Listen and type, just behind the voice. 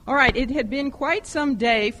All right, it had been quite some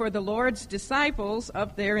day for the Lord's disciples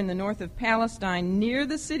up there in the north of Palestine, near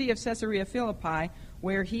the city of Caesarea Philippi,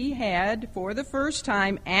 where he had, for the first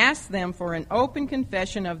time, asked them for an open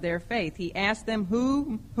confession of their faith. He asked them,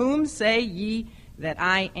 Whom say ye that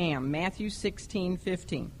I am? Matthew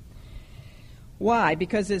 16:15. Why?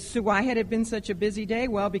 Why had it been such a busy day?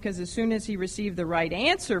 Well, because as soon as he received the right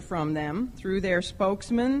answer from them through their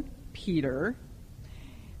spokesman, Peter,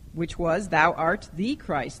 which was, Thou art the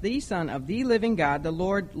Christ, the Son of the living God, the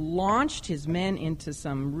Lord launched his men into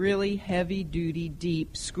some really heavy-duty,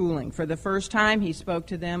 deep schooling. For the first time, he spoke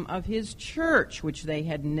to them of his church, which they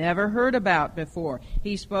had never heard about before.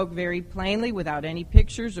 He spoke very plainly, without any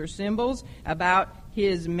pictures or symbols, about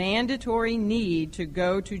his mandatory need to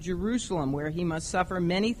go to Jerusalem, where he must suffer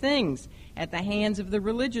many things at the hands of the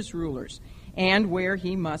religious rulers, and where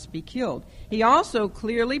he must be killed. He also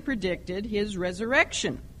clearly predicted his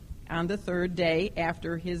resurrection on the third day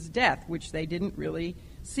after his death, which they didn't really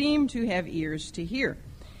seem to have ears to hear.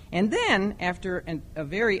 And then, after a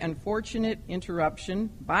very unfortunate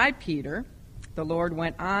interruption by Peter, the Lord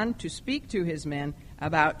went on to speak to his men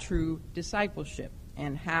about true discipleship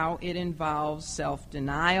and how it involves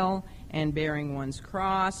self-denial and bearing one's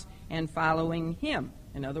cross and following him.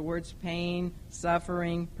 In other words, pain,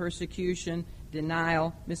 suffering, persecution,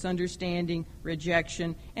 denial, misunderstanding,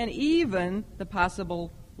 rejection, and even the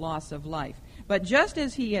possible loss of life. But just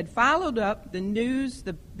as he had followed up the news,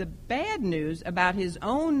 the bad news about his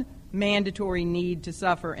own mandatory need to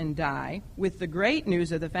suffer and die, with the great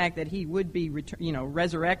news of the fact that he would be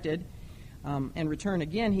resurrected and return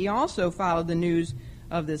again, he also followed the news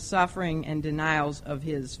of the suffering and denials of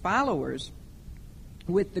his followers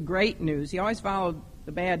with the great news. He always followed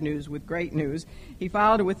the bad news with great news. He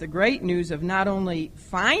followed it with the great news of not only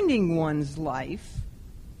finding one's life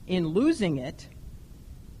in losing it,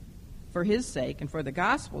 for his sake and for the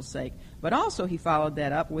gospel's sake, but also he followed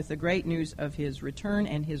that up with the great news of his return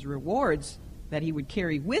and his rewards that he would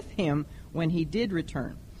carry with him when he did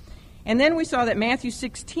return. And then we saw that Matthew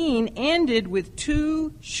 16 ended with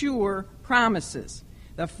two sure promises.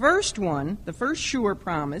 The first one, the first sure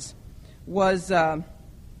promise, was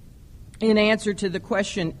in answer to the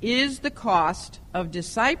question, is the cost of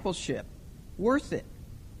discipleship worth it?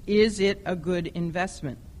 Is it a good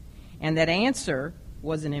investment? And that answer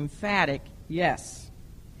was an emphatic yes.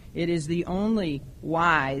 It is the only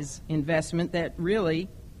wise investment that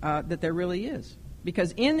there really is.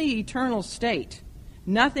 Because in the eternal state,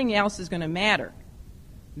 nothing else is going to matter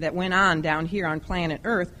that went on down here on planet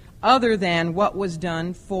Earth other than what was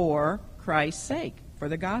done for Christ's sake, for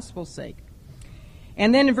the gospel's sake.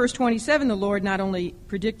 And then in verse 27, the Lord not only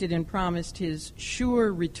predicted and promised his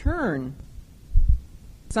sure return,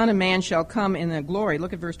 the Son of Man shall come in the glory.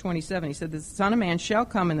 Look at verse 27. He said, the Son of Man shall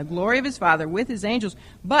come in the glory of his Father with his angels.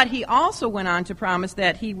 But he also went on to promise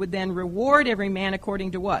that he would then reward every man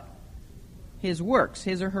according to what? His works,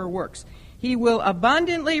 his or her works. He will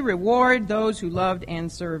abundantly reward those who loved and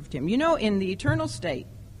served him. You know, in the eternal state,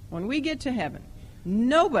 when we get to heaven,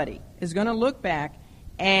 nobody is going to look back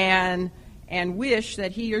and wish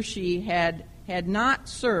that he or she had not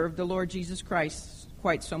served the Lord Jesus Christ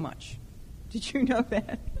quite so much. Did you know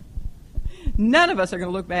that? None of us are going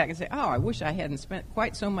to look back and say, oh, I wish I hadn't spent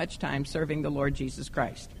quite so much time serving the Lord Jesus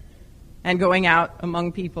Christ and going out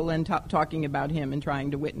among people and talking about him and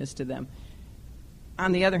trying to witness to them.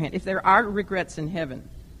 On the other hand, if there are regrets in heaven,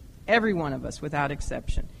 every one of us, without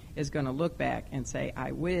exception, is going to look back and say,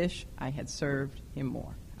 I wish I had served him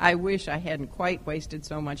more. I wish I hadn't quite wasted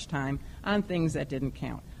so much time on things that didn't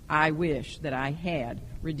count. I wish that I had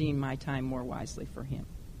redeemed my time more wisely for him.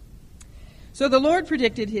 So the Lord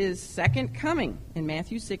predicted his second coming in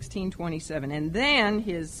Matthew 16:27, and then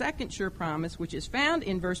his second sure promise, which is found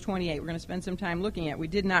in verse 28. We're going to spend some time looking at. We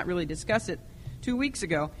did not really discuss it 2 weeks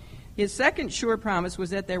ago. His second sure promise was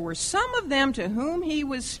that there were some of them to whom he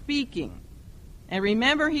was speaking. And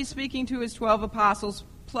remember, he's speaking to his 12 apostles,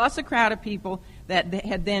 plus a crowd of people that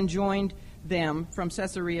had then joined them from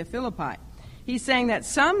Caesarea Philippi. He's saying that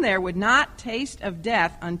some there would not taste of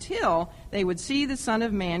death until they would see the Son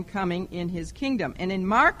of Man coming in his kingdom. And in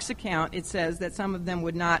Mark's account, it says that some of them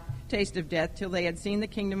would not taste of death till they had seen the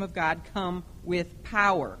kingdom of God come with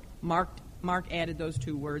power. Mark added those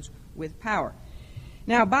two words, with power.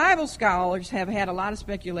 Now, Bible scholars have had a lot of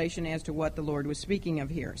speculation as to what the Lord was speaking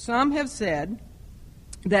of here. Some have said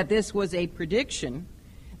that this was a prediction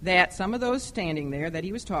that some of those standing there that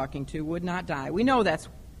he was talking to would not die. We know that's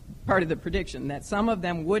part of the prediction, that some of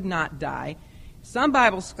them would not die. Some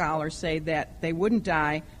Bible scholars say that they wouldn't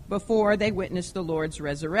die before they witnessed the Lord's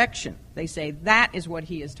resurrection. They say that is what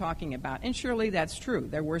he is talking about. And surely that's true.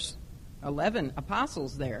 There were 11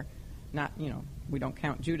 apostles there. Not, we don't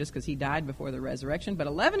count Judas because he died before the resurrection, but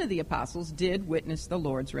 11 of the apostles did witness the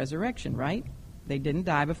Lord's resurrection, right? They didn't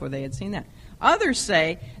die before they had seen that. Others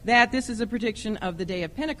say that this is a prediction of the day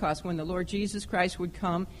of Pentecost, when the Lord Jesus Christ would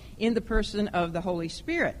come in the person of the Holy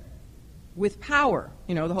Spirit with power.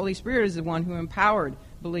 The Holy Spirit is the one who empowered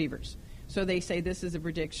believers. So they say this is a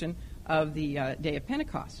prediction of the day of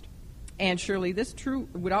Pentecost. And surely this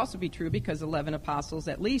would also be true because 11 apostles,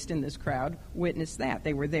 at least in this crowd, witnessed that.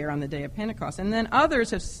 They were there on the day of Pentecost. And then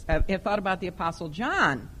others have thought about the Apostle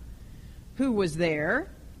John, who was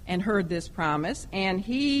there and heard this promise. And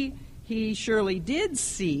he surely did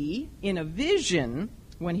see in a vision,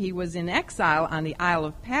 when he was in exile on the Isle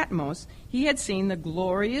of Patmos, he had seen the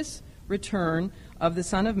glorious return of the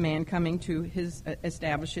Son of Man coming to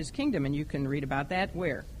establish his kingdom. And you can read about that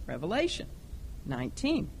where? Revelation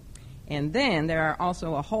 19. And then there are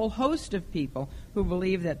also a whole host of people who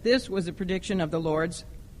believe that this was a prediction of the Lord's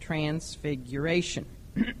Transfiguration,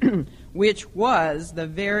 which was the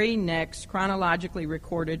very next chronologically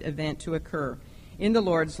recorded event to occur in the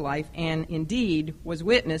Lord's life, and indeed was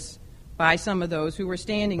witnessed by some of those who were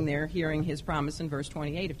standing there hearing his promise in verse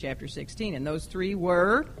 28 of chapter 16. And those three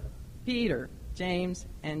were Peter, James,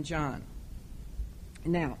 and John.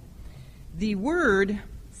 Now, the word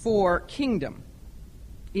for kingdom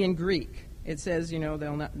in Greek, it says,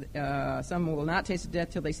 some will not taste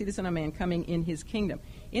death till they see the Son of Man coming in his kingdom.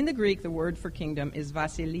 In the Greek, the word for kingdom is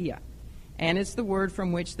basileia, and it's the word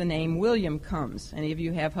from which the name William comes. Any of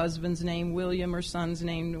you have husbands named William or sons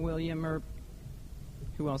named William, or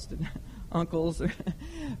who else did uncles or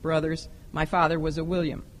brothers? My father was a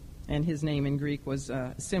William, and his name in Greek was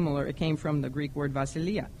similar. It came from the Greek word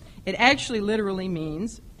basileia. It actually literally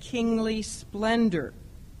means kingly splendor.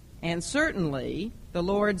 And certainly, the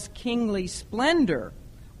Lord's kingly splendor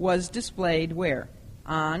was displayed where?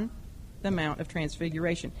 On the Mount of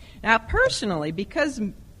Transfiguration. Now, personally, because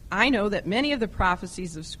I know that many of the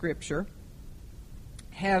prophecies of Scripture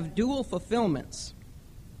have dual fulfillments,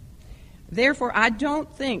 therefore, I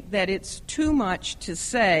don't think that it's too much to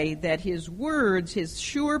say that his words, his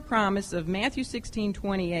sure promise of Matthew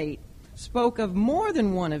 16:28, spoke of more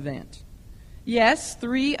than one event. Yes,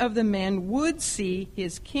 3 of the men would see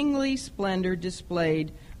his kingly splendor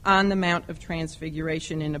displayed on the Mount of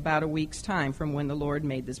Transfiguration in about a week's time from when the Lord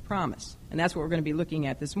made this promise. And that's what we're going to be looking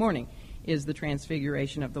at this morning, is the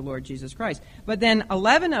transfiguration of the Lord Jesus Christ. But then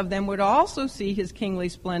 11 of them would also see his kingly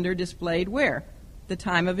splendor displayed where? The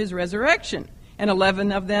time of his resurrection. And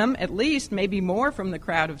 11 of them, at least, maybe more from the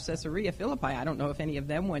crowd of Caesarea Philippi. I don't know if any of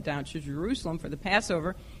them went down to Jerusalem for the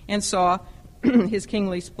Passover and saw his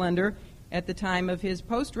kingly splendor at the time of his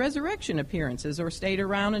post-resurrection appearances, or stayed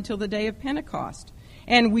around until the day of Pentecost.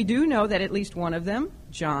 And we do know that at least one of them,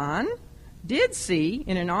 John, did see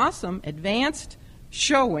in an awesome advanced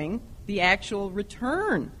showing the actual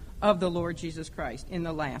return of the Lord Jesus Christ in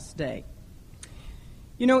the last day.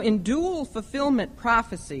 In dual fulfillment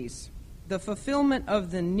prophecies, the fulfillment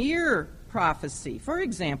of the near prophecy, for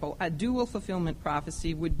example, a dual fulfillment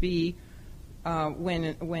prophecy would be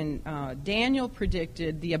when Daniel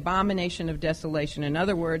predicted the abomination of desolation. In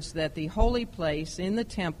other words, that the holy place in the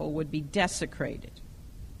temple would be desecrated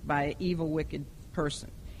by an evil, wicked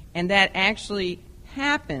person. And that actually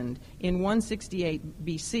happened in 168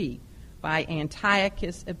 BC by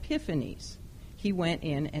Antiochus Epiphanes. He went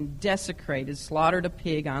in and desecrated, slaughtered a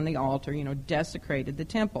pig on the altar, desecrated the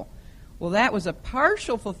temple. Well, that was a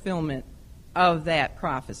partial fulfillment of that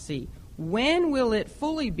prophecy. When will it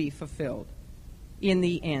fully be fulfilled? In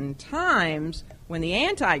the end times, when the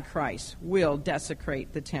Antichrist will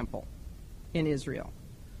desecrate the temple in Israel.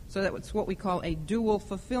 So that's what we call a dual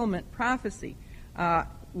fulfillment prophecy.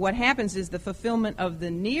 What happens is the fulfillment of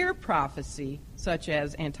the near prophecy, such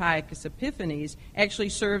as Antiochus Epiphanes, actually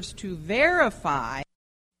serves to verify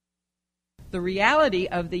the reality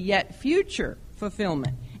of the yet future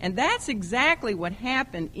fulfillment. And that's exactly what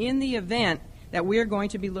happened in the event that we're going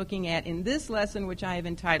to be looking at in this lesson, which I have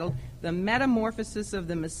entitled The Metamorphosis of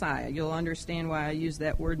the Messiah. You'll understand why I use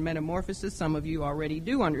that word metamorphosis. Some of you already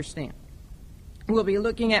do understand. We'll be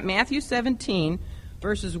looking at Matthew 17,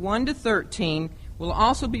 verses 1 to 13. We'll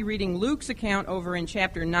also be reading Luke's account over in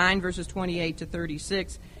chapter 9, verses 28 to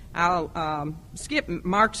 36. I'll skip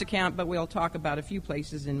Mark's account, but we'll talk about a few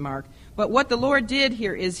places in Mark. But what the Lord did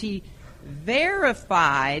here is he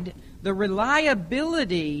verified the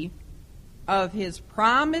reliability of his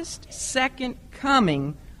promised second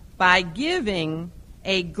coming by giving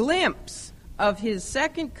a glimpse of his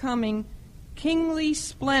second coming kingly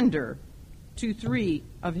splendor to 3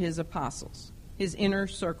 of his apostles, his inner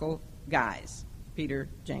circle guys, Peter,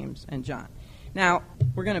 James, and John. Now,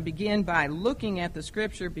 we're going to begin by looking at the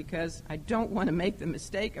scripture because I don't want to make the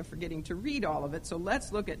mistake of forgetting to read all of it. So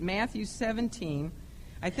let's look at Matthew 17.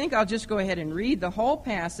 I think I'll just go ahead and read the whole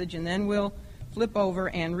passage, and then we'll flip over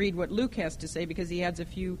and read what Luke has to say because he adds a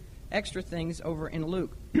few extra things over in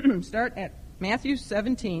Luke. Start at Matthew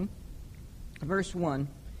 17, verse 1.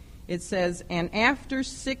 It says, "And after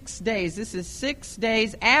 6 days," this is 6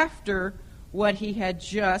 days after what he had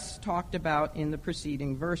just talked about in the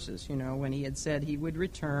preceding verses, when he had said he would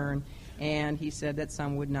return, and he said that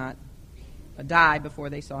some would not die before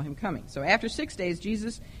they saw him coming. So after 6 days,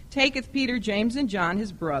 Jesus taketh Peter, James, and John,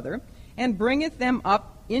 his brother, and bringeth them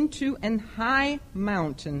up into an high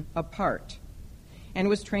mountain apart, and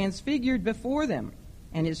was transfigured before them.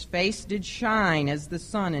 And his face did shine as the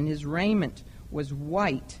sun, and his raiment was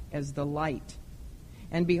white as the light.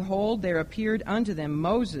 And behold, there appeared unto them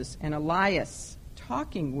Moses and Elias,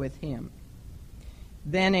 talking with him.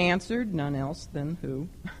 Then answered, none else than who?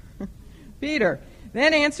 Peter.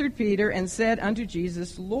 Then answered Peter and said unto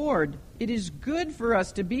Jesus, Lord, it is good for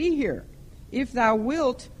us to be here. If thou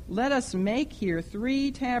wilt, let us make here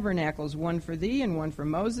 3 tabernacles, one for thee, and one for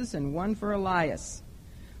Moses, and one for Elias.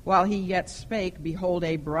 While he yet spake, behold,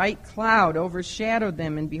 a bright cloud overshadowed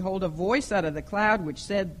them, and behold, a voice out of the cloud which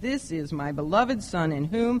said, This is my beloved Son, in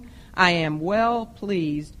whom I am well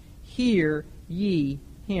pleased. Hear ye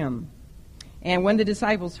him. And when the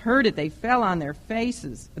disciples heard it, they fell on their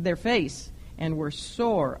face, and were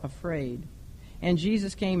sore afraid. And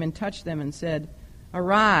Jesus came and touched them and said,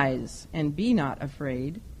 Arise, and be not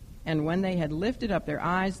afraid. And when they had lifted up their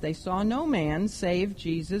eyes, they saw no man save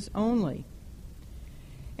Jesus only.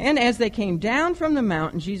 And as they came down from the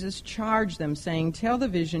mountain, Jesus charged them, saying, Tell the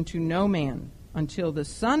vision to no man, until the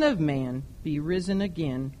Son of Man be risen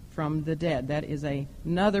again from the dead. That is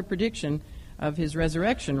another prediction of his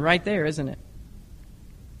resurrection right there, isn't it?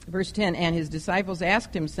 Verse 10, And his disciples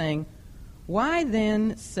asked him, saying, Why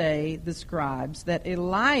then say the scribes that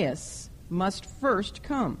Elias must first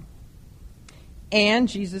come? And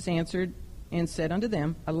Jesus answered and said unto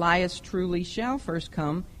them, Elias truly shall first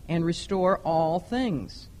come and restore all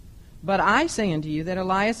things. But I say unto you that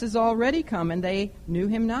Elias is already come, and they knew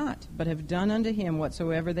him not, but have done unto him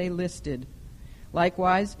whatsoever they listed.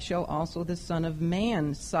 Likewise shall also the Son of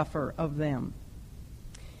Man suffer of them.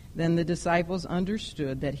 Then the disciples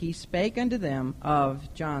understood that he spake unto them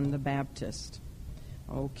of John the Baptist.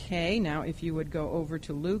 Okay, now if you would go over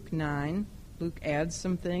to Luke 9. Luke adds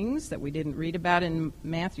some things that we didn't read about in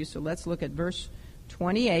Matthew, so let's look at verse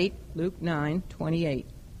 28, Luke 9:28.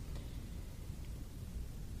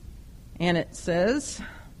 And it says,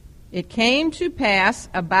 It came to pass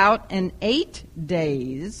about 8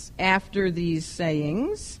 days after these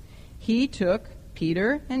sayings, he took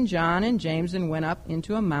Peter and John and James and went up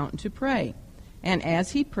into a mountain to pray. And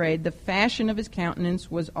as he prayed, the fashion of his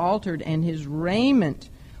countenance was altered, and his raiment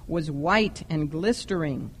was white and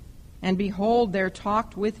glistering. And behold, there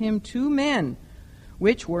talked with him 2 men,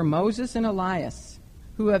 which were Moses and Elias,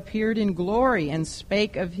 who appeared in glory, and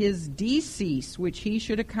spake of his decease, which he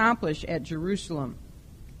should accomplish at Jerusalem.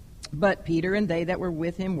 But Peter and they that were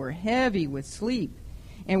with him were heavy with sleep.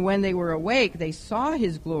 And when they were awake, they saw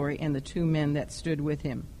his glory and the 2 men that stood with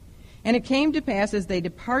him. And it came to pass, as they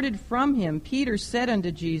departed from him, Peter said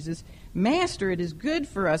unto Jesus, Master, it is good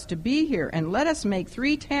for us to be here, and let us make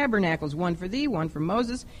 3 tabernacles, one for thee, one for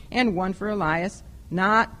Moses, and one for Elias,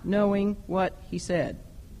 not knowing what he said.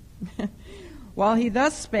 While he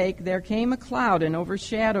thus spake, there came a cloud and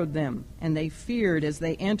overshadowed them, and they feared as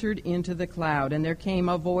they entered into the cloud. And there came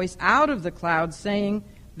a voice out of the cloud, saying,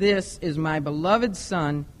 This is my beloved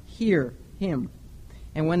Son, hear him.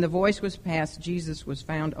 And when the voice was past, Jesus was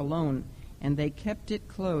found alone, and they kept it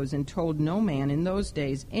close, and told no man in those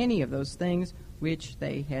days any of those things which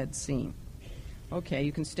they had seen. Okay,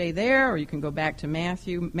 you can stay there, or you can go back to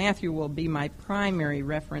Matthew. Matthew will be my primary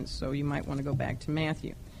reference, so you might want to go back to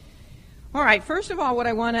Matthew. All right, first of all, what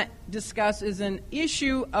I want to discuss is an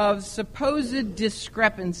issue of supposed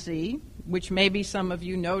discrepancy, which maybe some of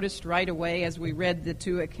you noticed right away as we read the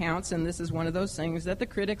 2 accounts, and this is one of those things that the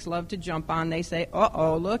critics love to jump on. They say,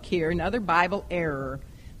 uh-oh, look here, another Bible error,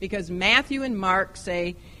 because Matthew and Mark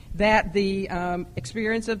say that the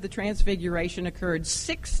experience of the Transfiguration occurred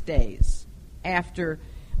 6 days after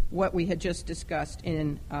what we had just discussed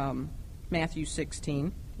in Matthew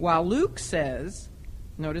 16, while Luke says,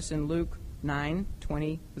 notice in Luke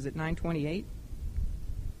 9:20, was it 9:28?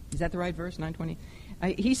 Is that the right verse, 9:20?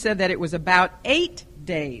 He said that it was about 8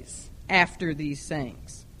 days after these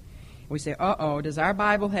sayings. We say, uh-oh, does our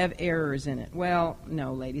Bible have errors in it? Well,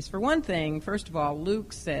 no, ladies. For one thing, first of all,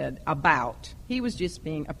 Luke said about. He was just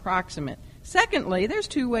being approximate. Secondly, there's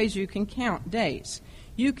two ways you can count days.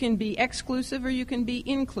 You can be exclusive or you can be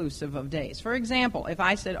inclusive of days. For example, if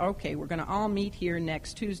I said, okay, we're going to all meet here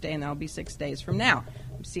next Tuesday, and that'll be 6 days from now.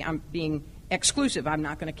 See, I'm being exclusive. I'm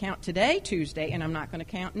not going to count today, Tuesday, and I'm not going to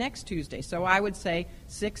count next Tuesday. So I would say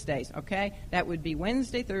 6 days, okay? That would be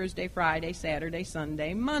Wednesday, Thursday, Friday, Saturday,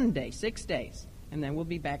 Sunday, Monday, 6 days. And then we'll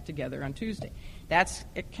be back together on Tuesday. That's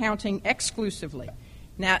counting exclusively.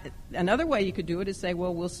 Now, another way you could do it is say,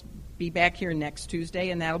 well, we'll be back here next Tuesday,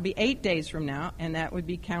 and that'll be 8 days from now, and that would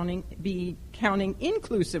be counting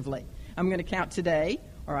inclusively. I'm going to count today,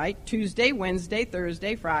 all right, Tuesday, Wednesday,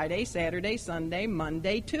 Thursday, Friday, Saturday, Sunday,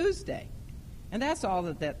 Monday, Tuesday. And that's all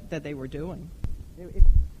that they were doing.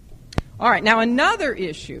 All right, now another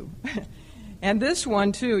issue, and this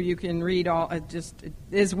one too, you can read all,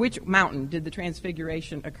 is which mountain did the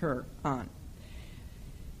Transfiguration occur on?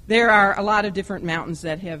 There are a lot of different mountains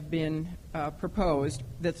that have been proposed.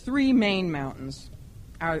 The three main mountains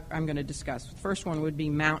I'm going to discuss. The first one would be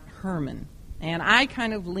Mount Hermon. And I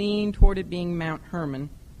kind of lean toward it being Mount Hermon.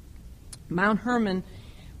 Mount Hermon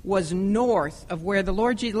was north of where the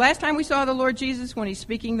Lord Jesus... Last time we saw the Lord Jesus, when he's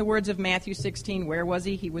speaking the words of Matthew 16, where was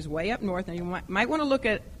he? He was way up north. And you might want to look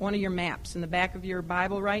at one of your maps in the back of your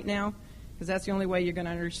Bible right now, because that's the only way you're going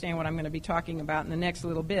to understand what I'm going to be talking about in the next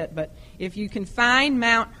little bit. But if you can find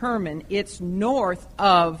Mount Hermon, it's north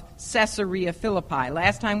of Caesarea Philippi.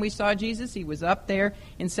 Last time we saw Jesus, he was up there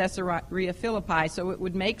in Caesarea Philippi, so it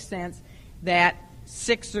would make sense that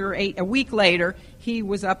 6 or 8, a week later, he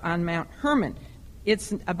was up on Mount Hermon.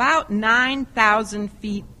 It's about 9,000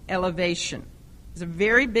 feet elevation. It's a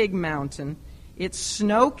very big mountain. It's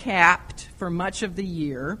snow-capped for much of the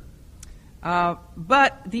year.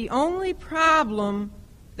 But the only problem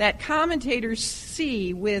that commentators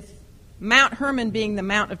see with Mount Hermon being the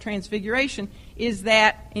Mount of Transfiguration is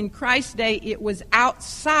that in Christ's day it was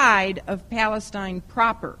outside of Palestine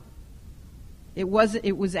proper. It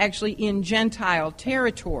was actually in Gentile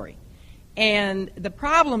territory. And the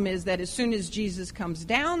problem is that as soon as Jesus comes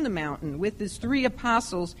down the mountain with his 3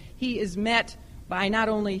 apostles, he is met by not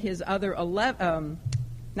only his other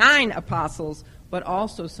 9 apostles, but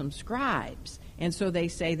also some scribes. And so they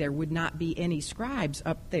say there would not be any scribes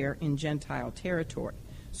up there in Gentile territory.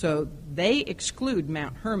 So they exclude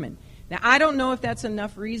Mount Hermon. Now, I don't know if that's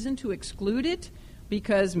enough reason to exclude it,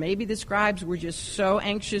 because maybe the scribes were just so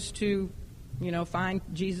anxious to find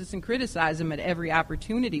Jesus and criticize him at every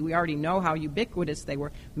opportunity. We already know how ubiquitous they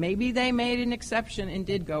were. Maybe they made an exception and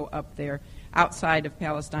did go up there outside of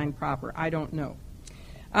Palestine proper. I don't know.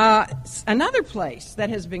 Another place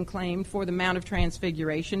that has been claimed for the Mount of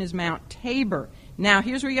Transfiguration is Mount Tabor. Now,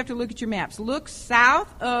 here's where you have to look at your maps. Look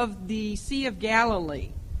south of the Sea of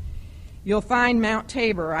Galilee. You'll find Mount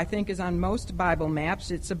Tabor, I think, is on most Bible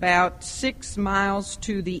maps. It's about 6 miles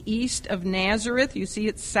to the east of Nazareth. You see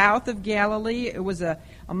it's south of Galilee. It was a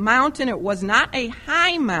mountain. It was not a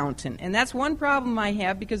high mountain. And that's one problem I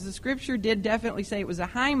have, because the Scripture did definitely say it was a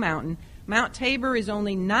high mountain. Mount Tabor is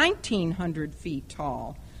only 1,900 feet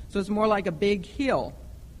tall, so it's more like a big hill.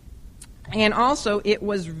 And also, it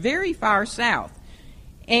was very far south.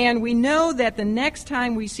 And we know that the next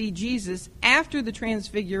time we see Jesus after the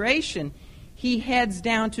Transfiguration, he heads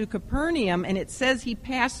down to Capernaum, and it says he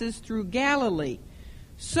passes through Galilee.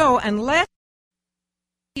 So unless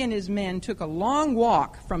he and his men took a long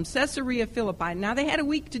walk from Caesarea Philippi, now they had a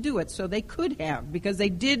week to do it, so they could have, because they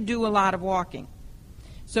did do a lot of walking.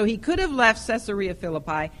 So he could have left Caesarea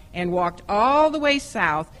Philippi and walked all the way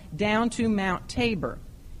south down to Mount Tabor.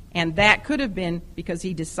 And that could have been because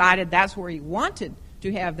he decided that's where he wanted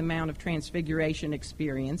to have the Mount of Transfiguration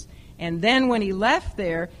experience. And then when he left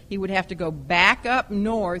there, he would have to go back up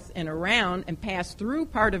north and around and pass through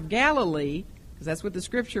part of Galilee, because that's what the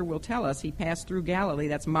Scripture will tell us. He passed through Galilee.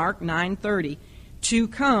 That's Mark 9:30, to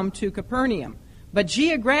come to Capernaum. But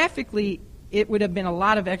geographically, it would have been a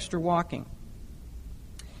lot of extra walking.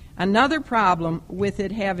 Another problem with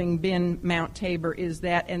it having been Mount Tabor is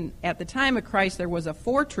that at the time of Christ, there was a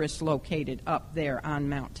fortress located up there on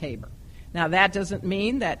Mount Tabor. Now, that doesn't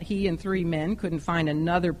mean that he and 3 men couldn't find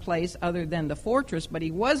another place other than the fortress, but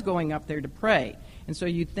he was going up there to pray. And so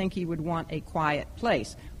you'd think he would want a quiet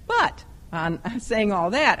place. But, on saying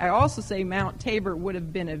all that, I also say Mount Tabor would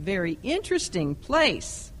have been a very interesting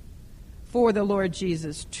place for the Lord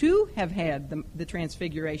Jesus to have had the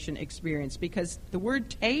Transfiguration experience, because the word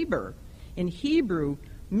Tabor in Hebrew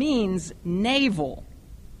means navel.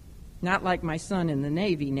 Not like my son in the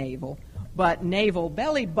Navy naval, but navel,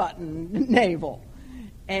 belly button navel.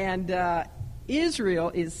 And Israel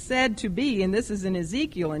is said to be, and this is in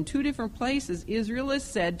Ezekiel, in 2 different places, Israel is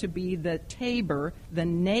said to be the Tabor, the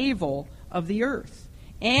navel of the earth.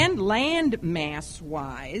 And land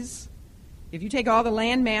mass-wise, if you take all the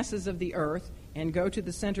land masses of the earth and go to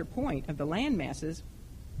the center point of the land masses,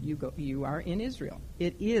 you are in Israel.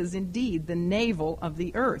 It is indeed the navel of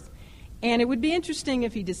the earth. And it would be interesting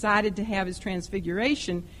if he decided to have his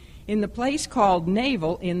transfiguration in the place called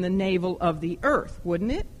navel, in the navel of the earth,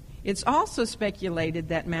 wouldn't it? It's also speculated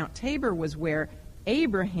that Mount Tabor was where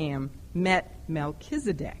Abraham met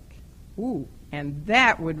Melchizedek. Ooh, and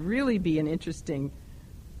that would really be an interesting,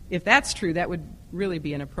 if that's true, that would really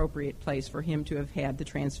be an appropriate place for him to have had the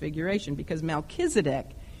transfiguration, because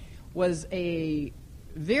Melchizedek was a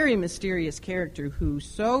very mysterious character who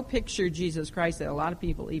so pictured Jesus Christ that a lot of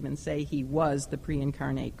people even say he was the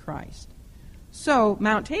pre-incarnate Christ. So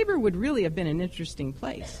Mount Tabor would really have been an interesting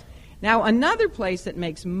place. Now, another place that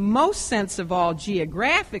makes most sense of all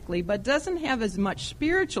geographically but doesn't have as much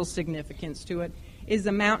spiritual significance to it is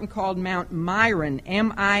a mountain called Mount Myron,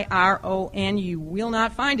 M-I-R-O-N. You will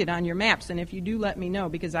not find it on your maps, and if you do, let me know,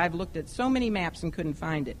 because I've looked at so many maps and couldn't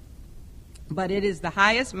find it. But it is the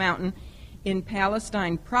highest mountain in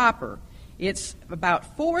Palestine proper. It's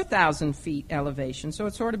about 4,000 feet elevation, so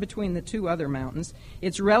it's sort of between the two other mountains.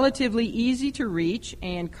 It's relatively easy to reach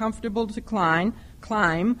and comfortable to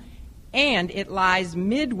climb, and it lies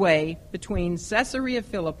midway between Caesarea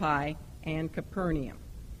Philippi and Capernaum.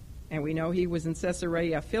 And we know he was in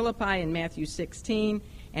Caesarea Philippi in Matthew 16,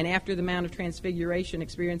 and after the Mount of Transfiguration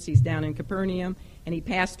experience, he's down in Capernaum, and he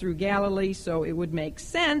passed through Galilee, so it would make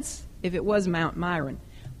sense if it was Mount Myron.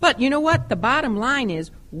 But you know what? The bottom line is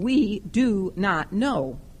we do not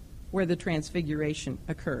know where the Transfiguration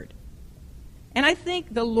occurred. And I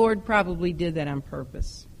think the Lord probably did that on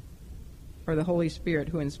purpose. Or the Holy Spirit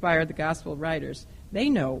who inspired the gospel writers. They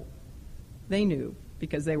knew,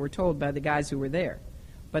 because they were told by the guys who were there.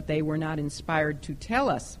 But they were not inspired to tell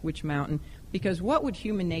us which mountain, because what would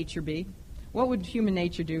human nature be? What would human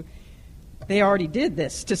nature do? They already did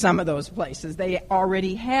this to some of those places. They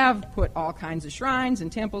already have put all kinds of shrines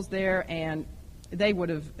and temples there, and they would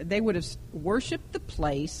have worshipped the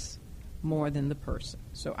place more than the person.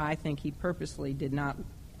 So I think he purposely did not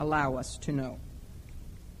allow us to know.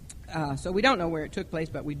 So we don't know where it took place,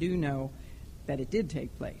 but we do know that it did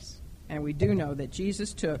take place. And we do know that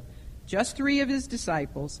Jesus took just 3 of his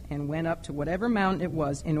disciples and went up to whatever mountain it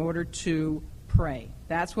was in order to pray.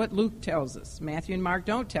 That's what Luke tells us. Matthew and Mark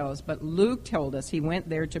don't tell us, but Luke told us he went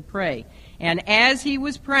there to pray. And as he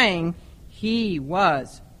was praying, he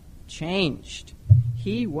was changed.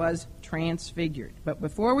 He was transfigured. But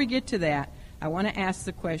before we get to that, I want to ask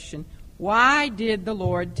the question, why did the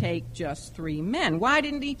Lord take just 3 men? Why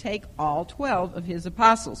didn't he take all 12 of his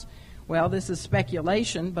apostles? Well, this is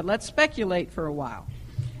speculation, but let's speculate for a while.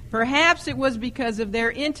 Perhaps it was because of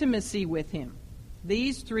their intimacy with him.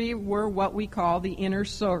 These 3 were what we call the inner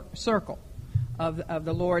circle of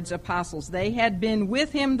the Lord's apostles. They had been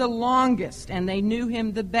with him the longest, and they knew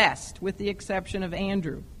him the best, with the exception of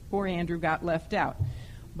Andrew. Poor Andrew got left out,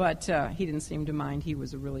 but he didn't seem to mind. He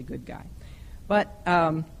was a really good guy. But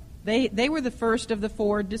they were the first of the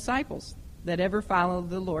 4 disciples that ever followed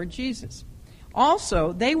the Lord Jesus.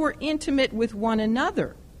 Also, they were intimate with one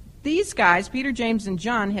another. These guys, Peter, James, and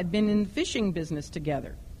John, had been in the fishing business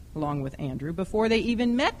together, along with Andrew, before they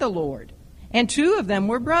even met the Lord. And 2 of them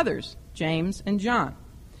were brothers, James and John.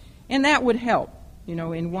 And that would help,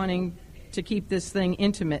 in wanting to keep this thing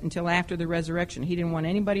intimate until after the resurrection. He didn't want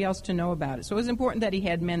anybody else to know about it. So it was important that he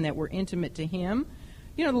had men that were intimate to him.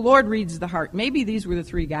 The Lord reads the heart. Maybe these were the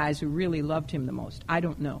 3 guys who really loved him the most. I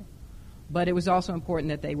don't know. But it was also important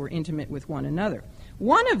that they were intimate with one another.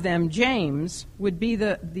 One of them, James, would be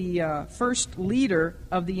the first leader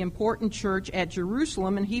of the important church at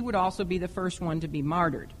Jerusalem, and he would also be the first one to be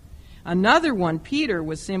martyred. Another one, Peter,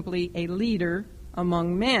 was simply a leader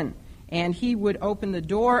among men, and he would open the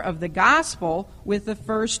door of the gospel with the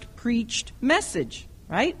first preached message,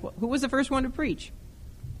 right? Who was the first one to preach?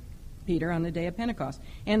 Peter on the day of Pentecost.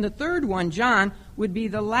 And the third one, John, would be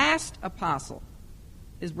the last apostle.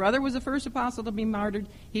 His brother was the first apostle to be martyred.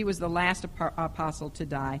 He was the last apostle to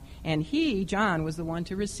die. And he, John, was the one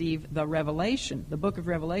to receive the Revelation, the book of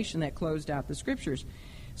Revelation that closed out the Scriptures.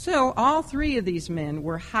 So all 3 of these men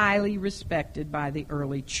were highly respected by the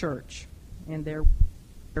early church, and their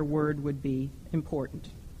word would be important.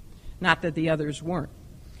 Not that the others weren't.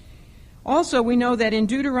 Also, we know that in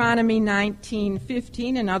Deuteronomy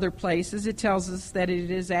 19:15 and other places, it tells us that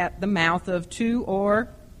it is at the mouth of 2 or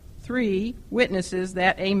 3 witnesses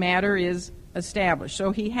that a matter is established.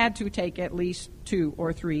 So he had to take at least 2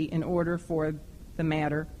 or 3 in order for the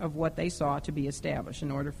matter of what they saw to be established,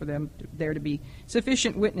 in order for there to be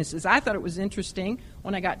sufficient witnesses. I thought it was interesting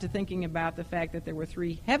when I got to thinking about the fact that there were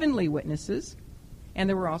 3 heavenly witnesses And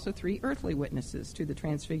there were also 3 earthly witnesses to the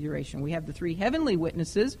Transfiguration. We have the 3 heavenly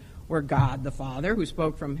witnesses, were God the Father, who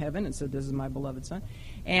spoke from heaven and said, "This is my beloved Son."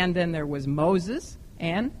 And then there was Moses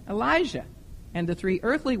and Elijah. And the 3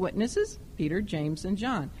 earthly witnesses, Peter, James, and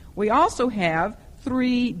John. We also have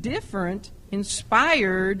 3 different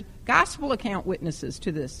inspired gospel account witnesses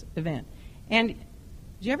to this event. And did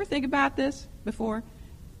you ever think about this before?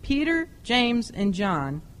 Peter, James, and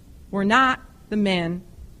John were not the men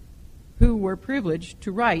who were privileged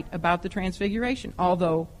to write about the Transfiguration,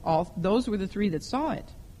 although those were the 3 that saw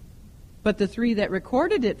it. But the 3 that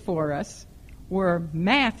recorded it for us were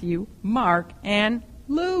Matthew, Mark, and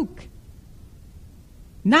Luke.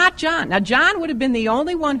 Not John. Now, John would have been the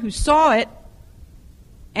only one who saw it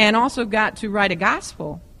and also got to write a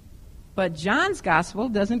gospel. But John's gospel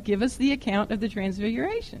doesn't give us the account of the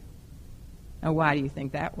Transfiguration. Now, why do you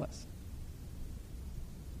think that was?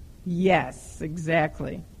 Yes,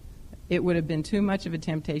 exactly. It would have been too much of a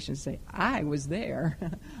temptation to say, I was there.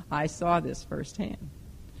 I saw this firsthand.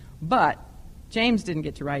 But James didn't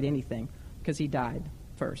get to write anything because he died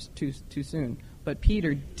first, too soon. But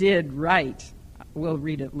Peter did write. We'll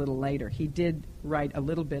read it a little later. He did write a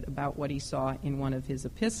little bit about what he saw in one of his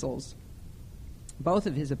epistles. Both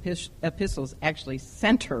of his epistles actually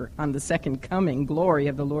center on the second coming glory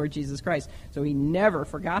of the Lord Jesus Christ. So he never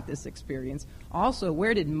forgot this experience. Also,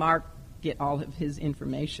 where did Mark get all of his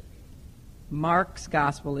information? Mark's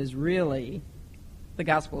gospel is really the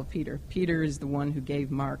gospel of Peter. Peter is the one who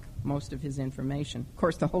gave Mark most of his information. Of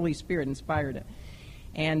course, the Holy Spirit inspired it.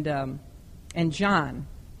 And John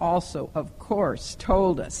also, of course,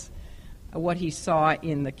 told us what he saw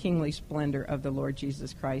in the kingly splendor of the Lord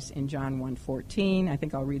Jesus Christ in John 1:14. I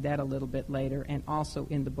think I'll read that a little bit later, and also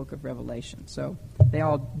in the book of Revelation. So they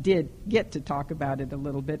all did get to talk about it a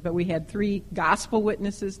little bit, but we had 3 gospel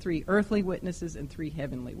witnesses, 3 earthly witnesses, and 3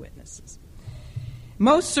 heavenly witnesses.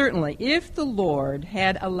 Most certainly, if the Lord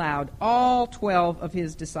had allowed all 12 of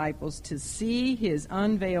his disciples to see his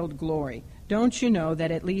unveiled glory, don't you know that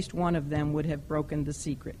at least one of them would have broken the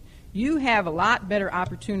secret? You have a lot better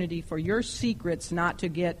opportunity for your secrets not to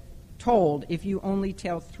get told if you only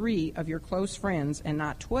tell 3 of your close friends and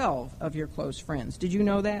not 12 of your close friends. Did you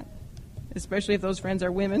know that? Especially if those friends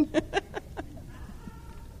are women.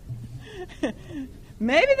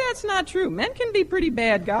 Maybe that's not true. Men can be pretty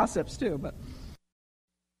bad gossips too, but...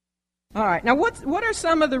 All right, now what are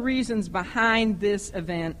some of the reasons behind this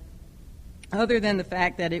event other than the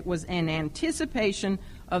fact that it was an anticipation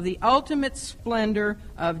of the ultimate splendor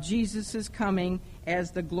of Jesus' coming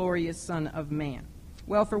as the glorious Son of Man?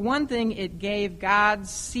 Well, for one thing, it gave God's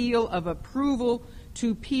seal of approval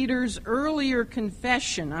to Peter's earlier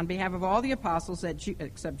confession on behalf of all the apostles,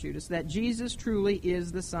 except Judas, that Jesus truly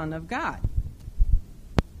is the Son of God.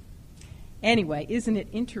 Anyway, isn't it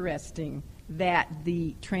interesting that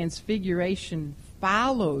the Transfiguration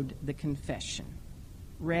followed the confession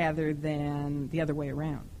rather than the other way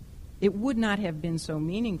around? It would not have been so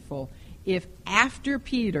meaningful if after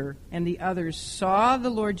Peter and the others saw the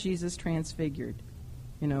Lord Jesus transfigured,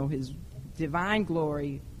 his divine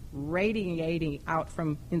glory radiating out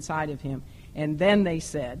from inside of him, and then they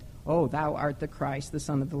said, "Oh, thou art the Christ, the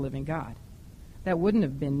Son of the living God." That wouldn't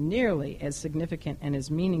have been nearly as significant and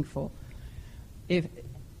as meaningful if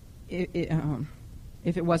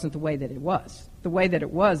it wasn't the way that it was. The way that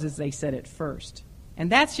it was is they said it first. And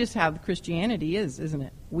that's just how Christianity is, isn't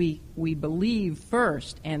it? We believe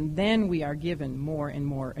first, and then we are given more and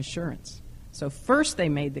more assurance. So first they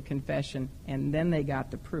made the confession, and then they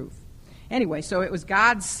got the proof. Anyway, so it was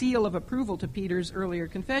God's seal of approval to Peter's earlier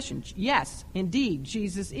confession. Yes, indeed,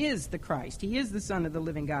 Jesus is the Christ. He is the Son of the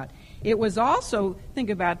living God. It was also, think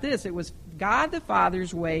about this, it was God the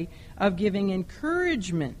Father's way of giving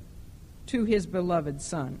encouragement to his beloved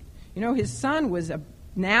Son. His Son was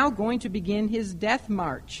now going to begin his death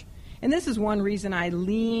march. And this is one reason I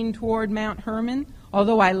lean toward Mount Hermon,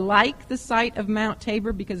 although I like the site of Mount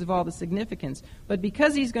Tabor because of all the significance. But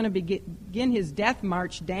because he's going to begin his death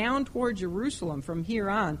march down toward Jerusalem from here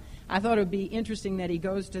on, I thought it would be interesting that he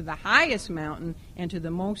goes to the highest mountain and to the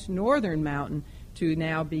most northern mountain to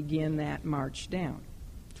now begin that march down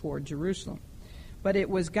toward Jerusalem. But it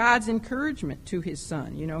was God's encouragement to his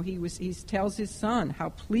Son. He tells his Son how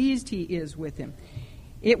pleased he is with him.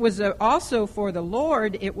 It was also for the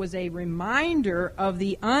Lord, it was a reminder of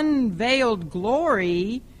the unveiled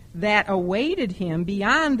glory that awaited him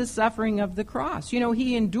beyond the suffering of the cross.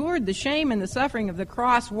 He endured the shame and the suffering of the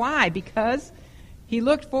cross. Why? Because he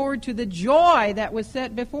looked forward to the joy that was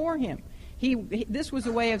set before him. This was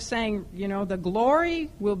a way of saying, the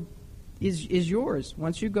glory is yours.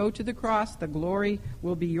 Once you go to the cross, the glory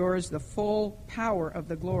will be yours, the full power of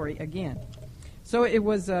the glory again. So it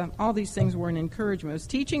was, all these things were an encouragement. It was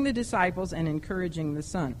teaching the disciples and encouraging the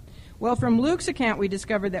Son. Well, from Luke's account, we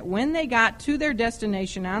discovered that when they got to their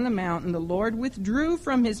destination on the mountain, the Lord withdrew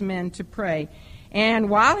from his men to pray. And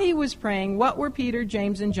while he was praying, what were Peter,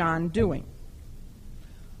 James, and John doing?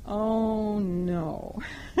 Oh, no.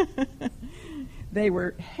 They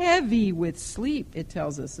were heavy with sleep, it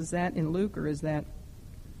tells us. Is that in Luke, or is that...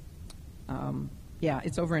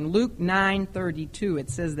 it's over in Luke 9:32. It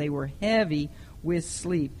says they were heavy with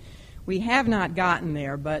sleep. We have not gotten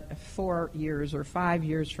there, but 4 years or 5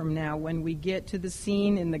 years from now, when we get to the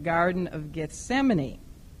scene in the Garden of Gethsemane,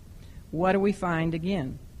 what do we find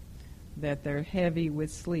again? That they're heavy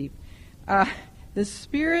with sleep. The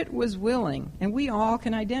Spirit was willing, and we all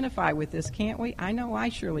can identify with this, can't we? I know I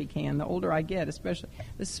surely can, the older I get especially.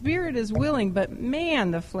 The Spirit is willing, but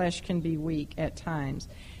man, the flesh can be weak at times.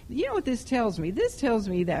 You know what this tells me? This tells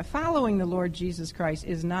me that following the Lord Jesus Christ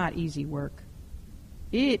is not easy work.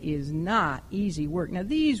 It is not easy work. Now,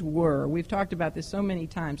 we've talked about this so many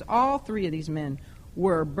times, all three of these men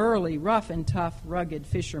were burly, rough and tough, rugged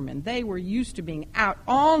fishermen. They were used to being out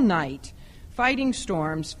all night, fighting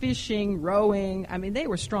storms, fishing, rowing. I mean, they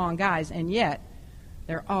were strong guys, and yet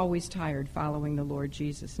they're always tired following the Lord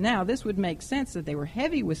Jesus. Now, this would make sense that they were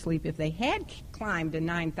heavy with sleep if they had climbed a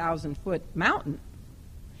 9,000-foot mountain.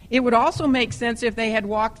 It would also make sense if they had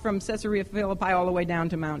walked from Caesarea Philippi all the way down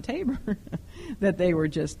to Mount Tabor, that they were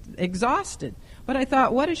just exhausted. But I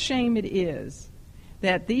thought, what a shame it is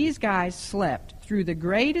that these guys slept through the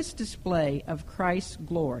greatest display of Christ's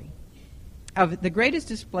glory, of the greatest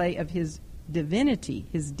display of his divinity,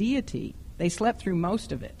 his deity. They slept through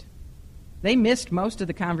most of it. They missed most of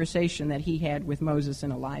the conversation that he had with Moses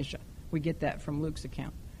and Elijah. We get that from Luke's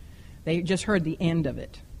account. They just heard the end of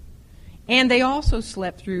it. And they also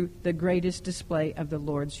slept through the greatest display of the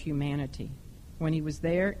Lord's humanity when he was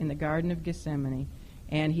there in the Garden of Gethsemane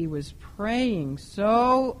and he was praying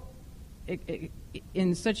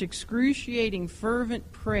in such excruciating,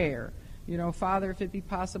 fervent prayer. You know, Father, if it be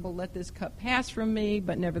possible, let this cup pass from me,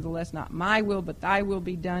 but nevertheless not my will, but thy will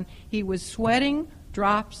be done. He was sweating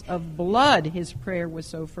drops of blood. His prayer was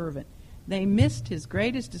so fervent. They missed his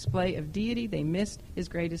greatest display of deity. They missed his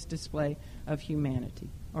greatest display of humanity,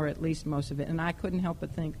 or at least most of it. And I couldn't help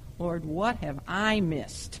but think, Lord, what have I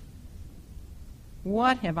missed?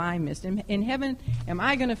 What have I missed? In heaven, am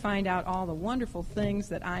I going to find out all the wonderful things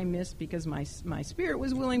that I missed because my spirit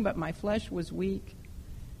was willing, but my flesh was weak?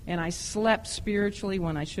 And I slept spiritually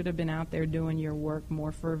when I should have been out there doing your work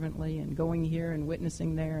more fervently and going here and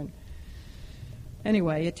witnessing there. And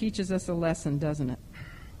anyway, it teaches us a lesson, doesn't it?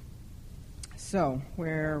 So,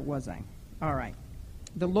 where was I? All right.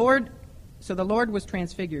 The Lord was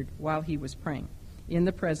transfigured while he was praying in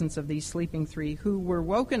the presence of these sleeping three who were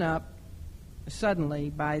woken up suddenly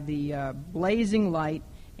by the blazing light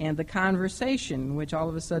and the conversation, which all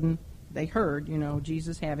of a sudden they heard,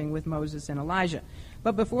 Jesus having with Moses and Elijah.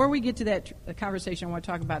 But before we get to that conversation, I want to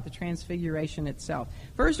talk about the transfiguration itself.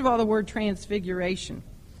 First of all, the word transfiguration,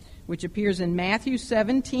 which appears in Matthew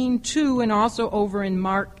 17:2 and also over in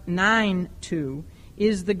Mark 9:2,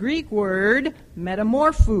 is the Greek word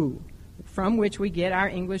metamorpho, from which we get our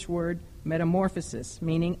English word metamorphosis,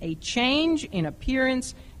 meaning a change in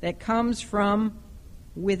appearance that comes from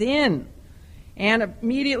within. And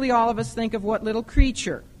immediately all of us think of what little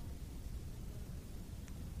creature?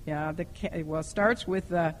 Yeah, it starts with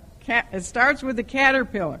the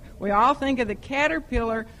caterpillar. We all think of the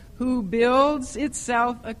caterpillar who builds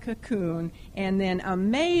itself a cocoon and then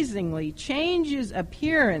amazingly changes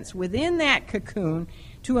appearance within that cocoon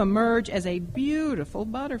to emerge as a beautiful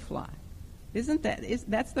butterfly.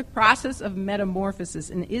 That's the process of metamorphosis,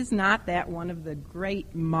 and is not that one of the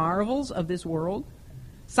great marvels of this world?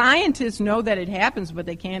 Scientists know that it happens, but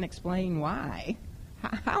they can't explain why.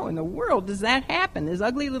 How in the world does that happen? This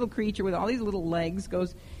ugly little creature with all these little legs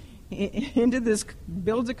goes into this,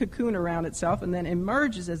 builds a cocoon around itself, and then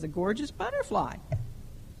emerges as a gorgeous butterfly.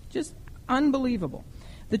 Just unbelievable.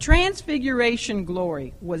 The transfiguration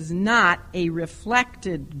glory was not a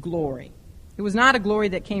reflected glory. It was not a glory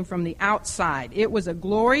that came from the outside. It was a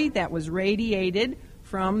glory that was radiated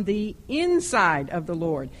from the inside of the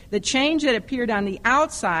Lord. The change that appeared on the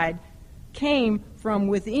outside came from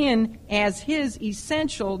within as his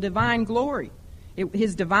essential divine glory.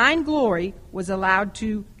 His divine glory was allowed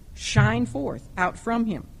to shine forth out from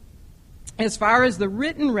him. As far as the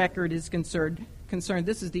written record is concerned,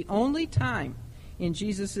 this is the only time in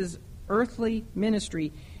Jesus' earthly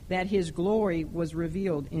ministry that his glory was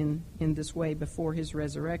revealed in this way before his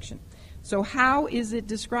resurrection. So how is it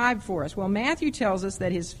described for us? Well, Matthew tells us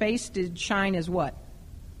that his face did shine as what?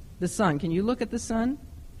 The sun. Can you look at the sun?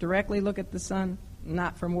 directly look at the sun,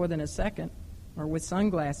 not for more than a second, or with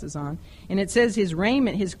sunglasses on. And it says his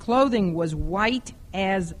raiment, his clothing was white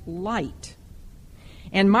as light.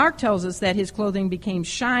 And Mark tells us that his clothing became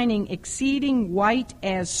shining, exceeding white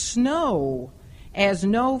as snow, as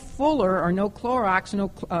no fuller or no Clorox, no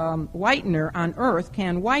whitener on earth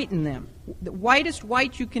can whiten them. The whitest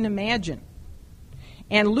white you can imagine.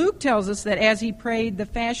 And Luke tells us that as he prayed, the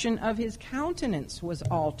fashion of his countenance was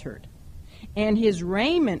altered. And his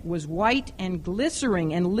raiment was white and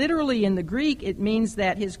glistering. And literally in the Greek, it means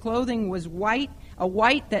that his clothing was white, a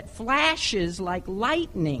white that flashes like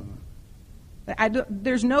lightning.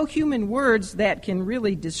 There's no human words that can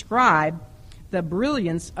really describe the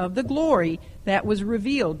brilliance of the glory that was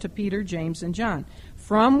revealed to Peter, James, and John.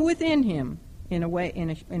 From within him, in a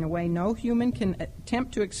way no human can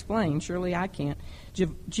attempt to explain, surely I can't,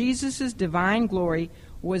 Jesus' divine glory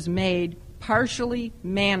was made partially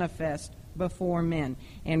manifest before men.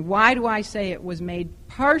 And why do I say it was made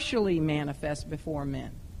partially manifest before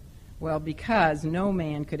men? Well, because no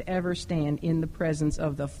man could ever stand in the presence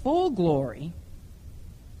of the full glory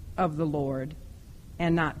of the Lord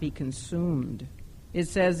and not be consumed. It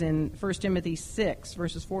says in 1 Timothy 6,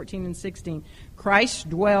 verses 14 and 16, Christ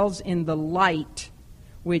dwells in the light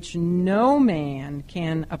which no man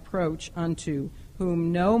can approach unto,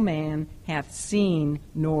 whom no man hath seen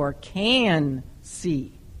nor can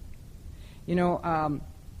see. You know,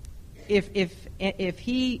 if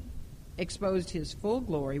he exposed his full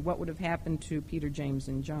glory, what would have happened to Peter, James,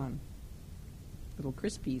 and John? Little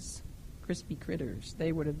crispy critters.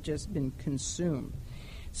 They would have just been consumed.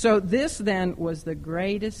 So this then was the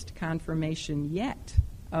greatest confirmation yet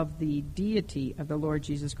of the deity of the Lord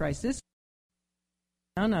Jesus Christ. This is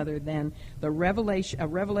none other than a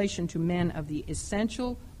revelation to men of the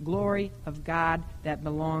essential glory of God that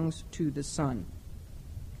belongs to the Son.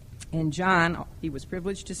 And John, he was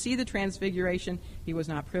privileged to see the Transfiguration. He was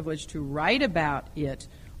not privileged to write about it,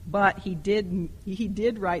 but he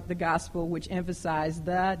did write the gospel which emphasized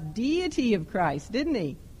the deity of Christ, didn't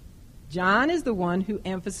he? John is the one who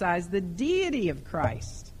emphasized the deity of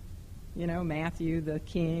Christ. You know, Matthew the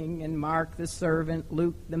king, and Mark the servant,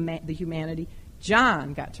 Luke the humanity.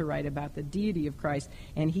 John got to write about the deity of Christ,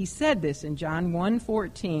 and he said this in John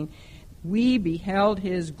 1:14. We beheld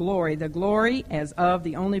his glory, the glory as of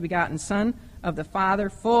the only begotten Son of the Father,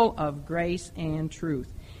 full of grace and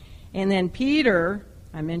truth. And then Peter,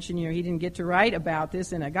 I mentioned he didn't get to write about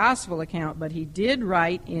this in a gospel account, but he did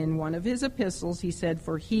write in one of his epistles. He said,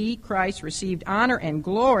 for he, Christ, received honor and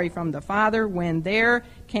glory from the Father when there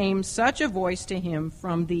came such a voice to him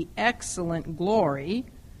from the excellent glory,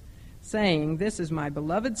 saying, this is my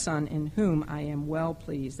beloved Son in whom I am well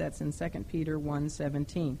pleased. That's in 2 Peter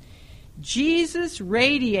 1:17. Jesus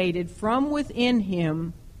radiated from within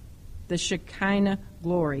him the Shekinah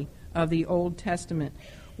glory of the Old Testament,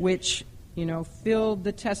 which, filled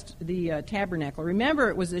the tabernacle. Remember,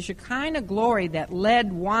 it was the Shekinah glory that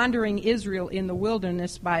led wandering Israel in the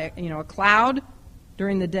wilderness by, a cloud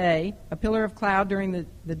during the day, a pillar of cloud during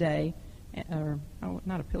the day,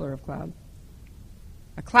 not a pillar of cloud,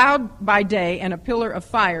 a cloud by day and a pillar of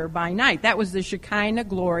fire by night. That was the Shekinah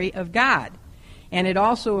glory of God. And it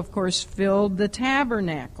also, of course, filled the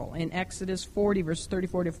tabernacle in Exodus 40, verse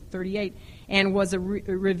 34 to 38, and was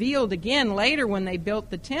revealed again later when they built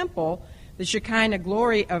the temple. The Shekinah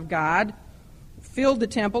glory of God filled the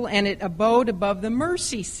temple, and it abode above the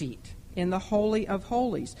mercy seat in the Holy of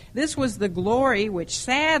Holies. This was the glory which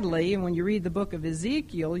sadly, when you read the book of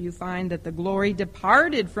Ezekiel, you find that the glory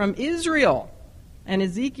departed from Israel. And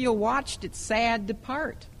Ezekiel watched it sad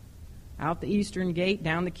depart. Out the eastern gate,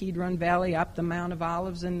 down the Kidron Valley, up the Mount of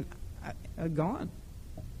Olives, and gone.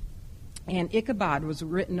 And Ichabod was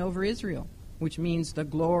written over Israel, which means the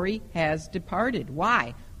glory has departed.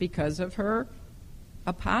 Why? Because of her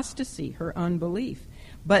apostasy, her unbelief.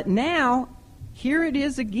 But now, here it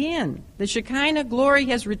is again. The Shekinah glory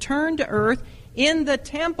has returned to earth in the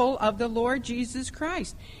temple of the Lord Jesus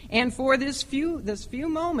Christ. And for this few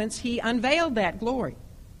moments, he unveiled that glory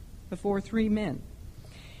before three men.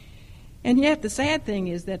 And yet the sad thing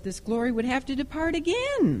is that this glory would have to depart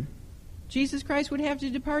again. Jesus Christ would have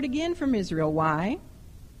to depart again from Israel. Why?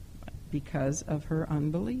 Because of her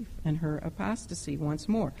unbelief and her apostasy once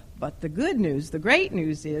more. But the good news, the great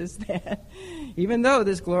news is that even though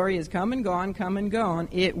this glory has come and gone,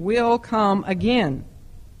 it will come again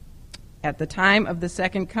at the time of the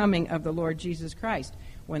second coming of the Lord Jesus Christ,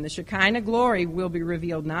 when the Shekinah glory will be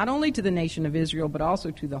revealed not only to the nation of Israel, but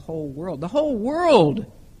also to the whole world. The whole world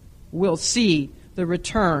will see the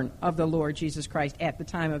return of the Lord Jesus Christ at the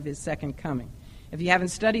time of his second coming. If you haven't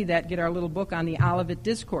studied that, get our little book on the Olivet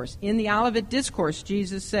Discourse. In the Olivet Discourse,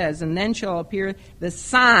 Jesus says, "And then shall appear the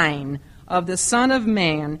sign of the Son of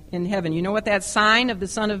Man in heaven." You know what that sign of the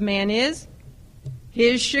Son of Man is?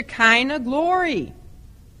 His Shekinah glory.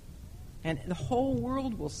 And the whole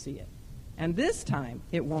world will see it. And this time,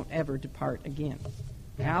 it won't ever depart again.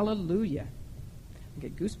 Hallelujah. I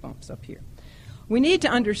get goosebumps up here. We need to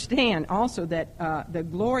understand also that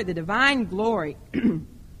the divine glory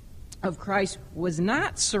of Christ was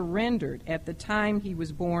not surrendered at the time he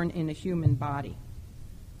was born in a human body.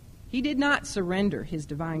 He did not surrender his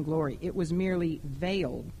divine glory. It was merely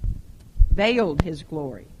veiled his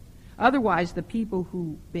glory. Otherwise, the people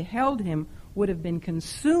who beheld him would have been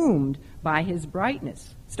consumed by his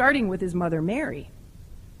brightness, starting with his mother Mary.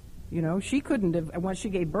 You know, she couldn't have, once she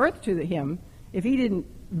gave birth to him, if he didn't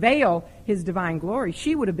veil his divine glory,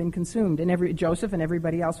 she would have been consumed, and Joseph and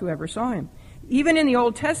everybody else who ever saw him. Even in the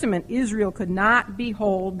Old Testament, Israel could not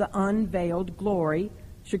behold the unveiled glory,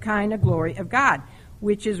 Shekinah glory of God,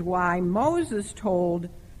 which is why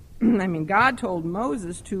God told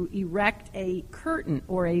Moses to erect a curtain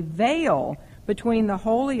or a veil between the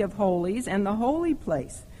Holy of Holies and the holy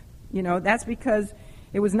place. You know, that's because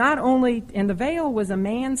it was not only, and the veil was a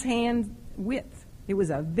man's hand width. It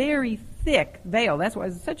was a very thick veil. That's why it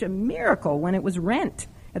was such a miracle when it was rent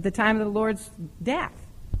at the time of the Lord's death.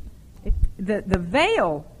 The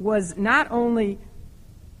veil was not only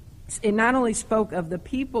spoke of the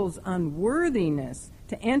people's unworthiness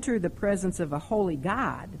to enter the presence of a holy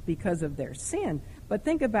God because of their sin, but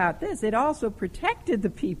think about this. It also protected the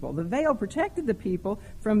people. The veil protected the people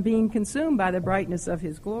from being consumed by the brightness of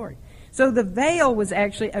his glory. So the veil was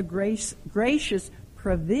actually a gracious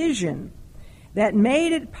provision that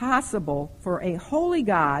made it possible for a holy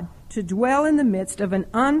God to dwell in the midst of an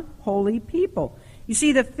unholy people. You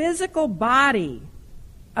see, the physical body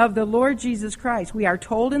of the Lord Jesus Christ, we are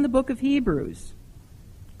told in the book of Hebrews,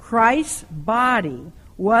 Christ's body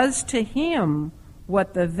was to him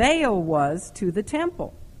what the veil was to the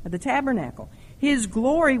temple, the tabernacle. His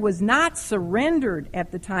glory was not surrendered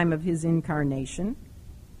at the time of his incarnation,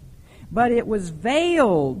 but it was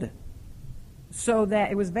veiled, so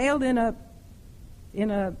that it was veiled in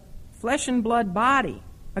a flesh and blood body,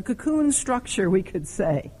 a cocoon structure, we could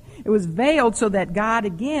say. It was veiled so that God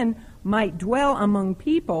again might dwell among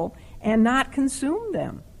people and not consume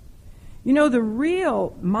them. You know, the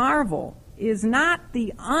real marvel is not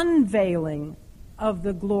the unveiling of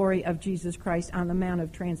the glory of Jesus Christ on the Mount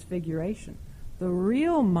of Transfiguration. The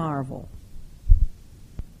real marvel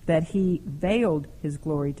that he veiled his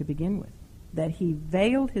glory to begin with, that he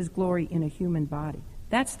veiled his glory in a human body.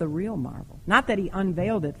 That's the real marvel. Not that he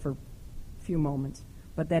unveiled it for a few moments,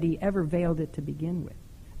 but that he ever veiled it to begin with.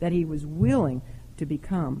 That he was willing to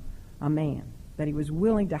become a man. That he was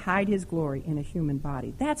willing to hide his glory in a human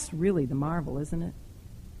body. That's really the marvel, isn't it?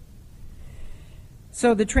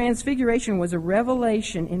 So the Transfiguration was a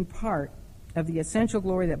revelation in part of the essential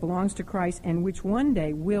glory that belongs to Christ and which one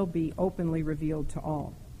day will be openly revealed to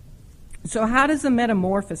all. So how does the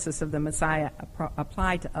metamorphosis of the Messiah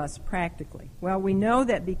apply to us practically? Well, we know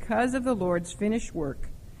that because of the Lord's finished work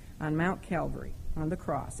on Mount Calvary, on the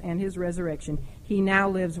cross, and his resurrection, he now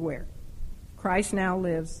lives where? Christ now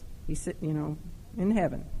lives, in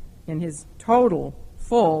heaven, in his total,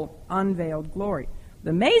 full, unveiled glory.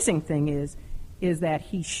 The amazing thing is that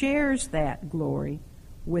he shares that glory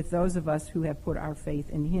with those of us who have put our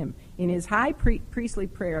faith in him. In his high priestly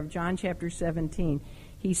prayer of John chapter 17,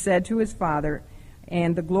 he said to his Father,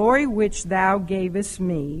 "And the glory which thou gavest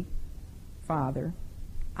me, Father,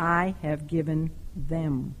 I have given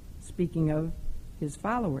them." Speaking of his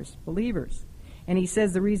followers, believers. And he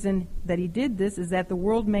says the reason that he did this is that the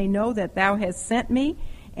world may know that thou hast sent me,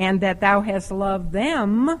 and that thou hast loved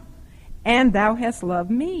them, and thou hast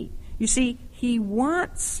loved me. You see, he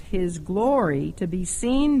wants his glory to be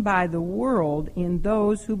seen by the world in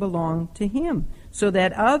those who belong to him, so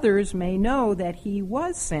that others may know that he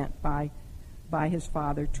was sent by his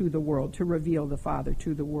Father to the world, to reveal the Father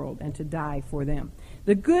to the world, and to die for them.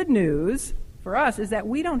 The good news for us is that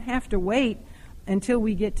we don't have to wait until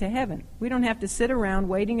we get to heaven. We don't have to sit around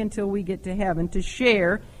waiting until we get to heaven to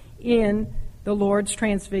share in the Lord's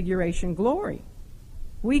transfiguration glory.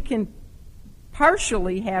 We can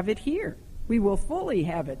partially have it here. We will fully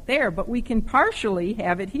have it there, but we can partially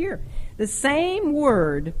have it here. The same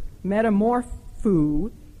word,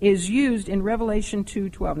 metamorpho, is used in Revelation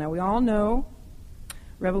 2:12. Now, we all know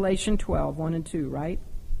Revelation 12, 1 and 2, right?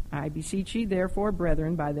 I beseech ye, therefore,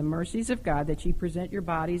 brethren, by the mercies of God, that ye present your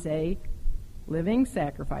bodies a living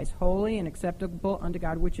sacrifice, holy and acceptable unto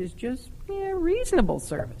God, which is just reasonable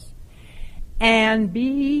service. And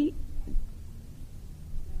be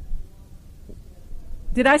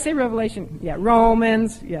Did I say Revelation? Yeah,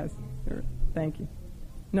 Romans. Yes. Thank you.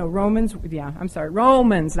 No, Romans. Yeah, I'm sorry.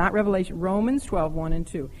 Romans, not Revelation. Romans 12, 1 and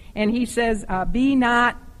 2. And he says, be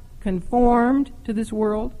not conformed to this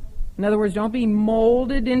world. In other words, don't be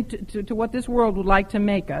molded into to what this world would like to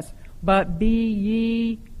make us, but be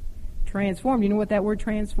ye transformed. You know what that word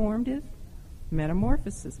transformed is?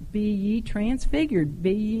 Metamorphosis. Be ye transfigured.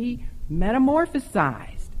 Be ye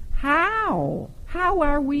metamorphosized. How? How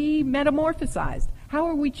are we metamorphosized? How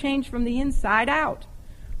are we changed from the inside out?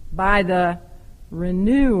 By the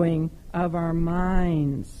renewing of our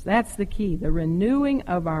minds. That's the key, the renewing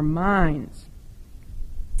of our minds.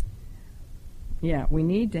 Yeah, we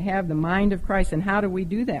need to have the mind of Christ. And how do we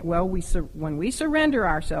do that? Well, when we surrender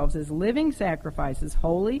ourselves as living sacrifices,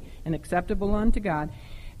 holy and acceptable unto God,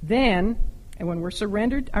 then, and when we're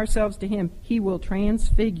surrendered ourselves to Him, He will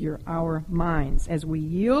transfigure our minds. As we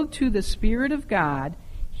yield to the Spirit of God,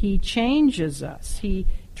 He changes us. He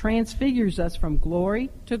transfigures us from glory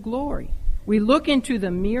to glory. We look into the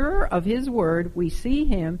mirror of His Word, we see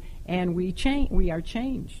Him, and we are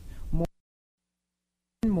changed more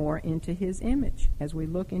and more into His image as we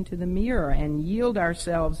look into the mirror and yield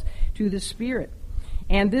ourselves to the Spirit.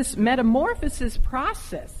 And this metamorphosis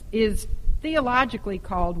process is theologically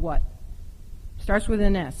called what? Starts with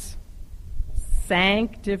an S.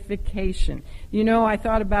 Sanctification. You know, I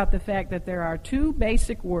thought about the fact that there are two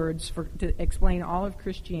basic words to explain all of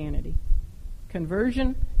Christianity.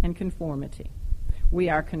 Conversion and conformity. We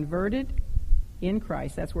are converted in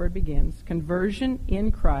Christ. That's where it begins. Conversion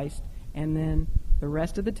in Christ, and then the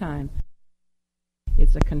rest of the time,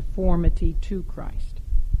 it's a conformity to Christ.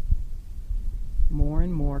 More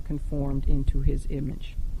and more conformed into His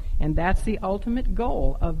image. And that's the ultimate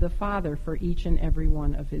goal of the Father for each and every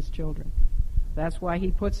one of His children. That's why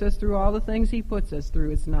He puts us through all the things He puts us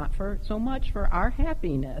through. It's not for so much for our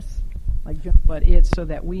happiness, but it's so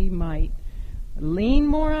that we might lean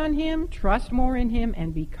more on Him, trust more in Him,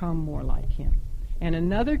 and become more like Him. And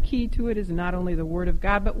another key to it is not only the Word of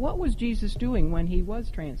God, but what was Jesus doing when He was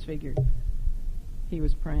transfigured? He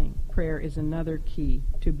was praying. Prayer is another key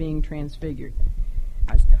to being transfigured.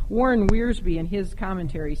 Warren Wiersbe, in his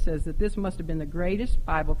commentary, says that this must have been the greatest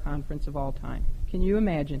Bible conference of all time. Can you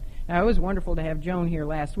imagine? Now, it was wonderful to have Joan here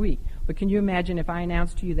last week, but can you imagine if I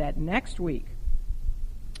announced to you that next week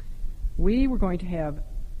we were going to have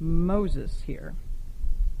Moses here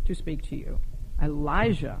to speak to you.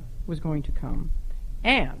 Elijah was going to come,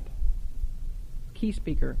 and key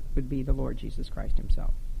speaker would be the Lord Jesus Christ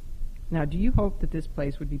Himself. Now, do you hope that this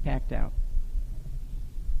place would be packed out?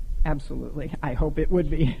 Absolutely. I hope it would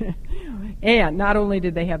be. And not only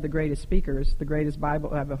did they have the greatest speakers, the greatest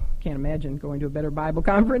Bible, I can't imagine going to a better Bible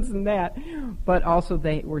conference than that, but also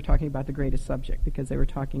they were talking about the greatest subject because they were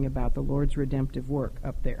talking about the Lord's redemptive work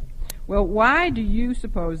up there. Well, why do you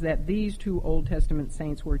suppose that these two Old Testament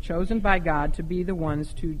saints were chosen by God to be the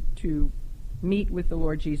ones to meet with the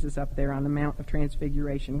Lord Jesus up there on the Mount of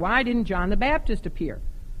Transfiguration? Why didn't John the Baptist appear?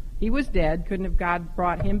 He was dead. Couldn't have God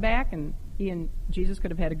brought him back, and he and Jesus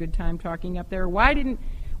could have had a good time talking up there? Why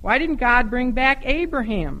didn't God bring back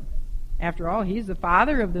Abraham? After all, he's the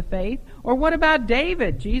father of the faith. Or what about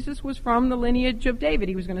David? Jesus was from the lineage of David.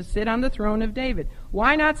 He was going to sit on the throne of David.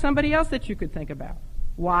 Why not somebody else that you could think about?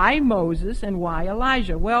 Why Moses and why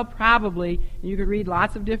Elijah? Well, probably, you could read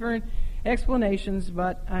lots of different explanations,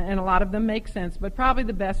 but and a lot of them make sense, but probably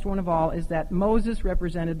the best one of all is that Moses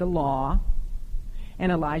represented the law,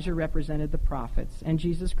 and Elijah represented the prophets, and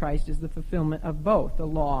Jesus Christ is the fulfillment of both the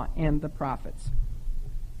law and the prophets.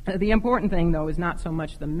 The important thing, though, is not so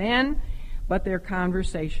much the men, but their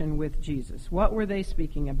conversation with Jesus. What were they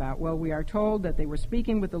speaking about? Well, we are told that they were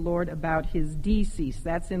speaking with the Lord about His decease.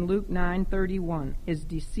 That's in Luke 9:31, His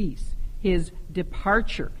decease, His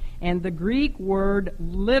departure. And the Greek word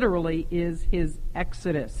literally is His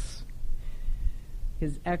exodus.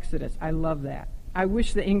 His exodus. I love that. I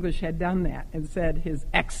wish the English had done that and said His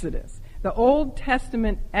exodus. The Old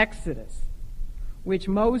Testament exodus, which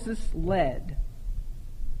Moses led,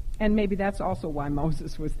 and maybe that's also why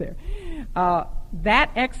Moses was there.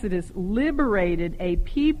 That exodus liberated a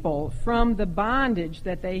people from the bondage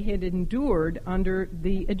that they had endured under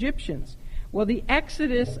the Egyptians. Well, the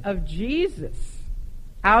exodus of Jesus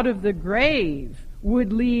out of the grave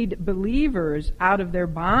would lead believers out of their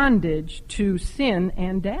bondage to sin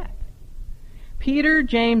and death. Peter,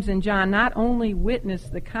 James, and John not only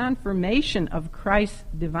witnessed the confirmation of Christ's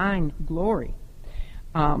divine glory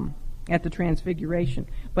at the Transfiguration,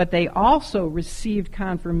 but they also received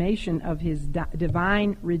confirmation of His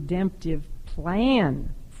divine redemptive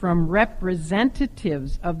plan from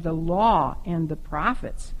representatives of the law and the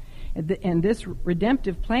prophets. And this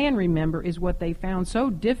redemptive plan, remember, is what they found so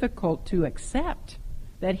difficult to accept,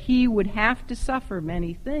 that he would have to suffer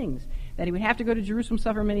many things, that he would have to go to Jerusalem,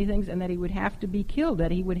 suffer many things, and that he would have to be killed,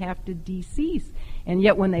 that he would have to decease. And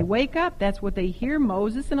yet when they wake up, that's what they hear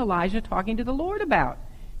Moses and Elijah talking to the Lord about,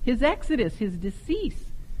 his exodus, his decease.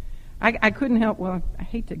 I couldn't help, well, I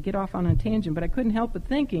hate to get off on a tangent, but I couldn't help but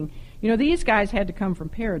thinking, these guys had to come from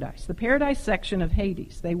paradise, the paradise section of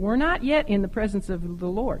Hades. They were not yet in the presence of the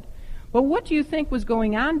Lord. But what do you think was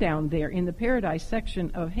going on down there in the paradise section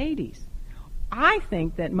of Hades? I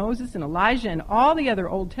think that Moses and Elijah and all the other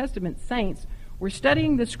Old Testament saints were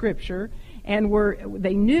studying the Scripture, and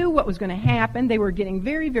they knew what was going to happen. They were getting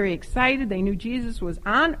very, very excited. They knew Jesus was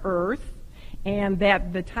on earth, and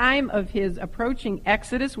that the time of his approaching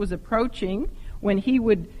exodus was approaching, when he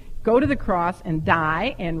would go to the cross and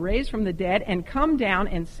die and raise from the dead and come down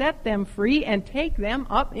and set them free and take them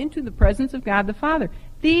up into the presence of God the Father.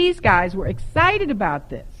 These guys were excited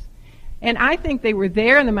about this. And I think they were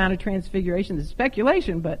there in the Mount of Transfiguration. This is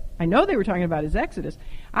speculation, but I know they were talking about his exodus.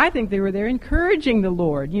 I think they were there encouraging the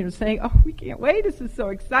Lord, saying, oh, we can't wait, this is so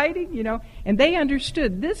exciting, And they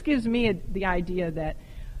understood. This gives me the idea that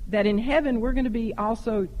in heaven we're going to be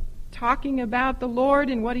also talking about the Lord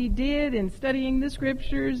and what he did and studying the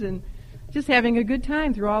Scriptures and just having a good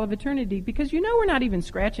time through all of eternity, because we're not even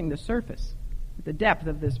scratching the surface, the depth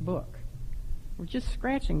of this book. We're just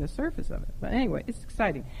scratching the surface of it. But anyway, it's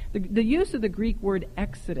exciting. The use of the Greek word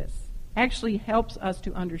exodus actually helps us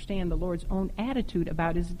to understand the Lord's own attitude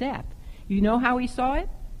about his death. You know how he saw it?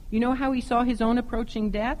 You know how he saw his own approaching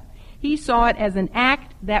death? He saw it as an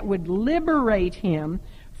act that would liberate him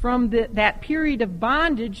from that period of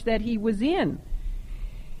bondage that he was in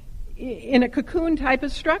a cocoon type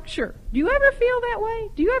of structure. Do you ever feel that way?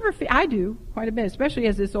 Do you ever feel? I do, quite a bit, especially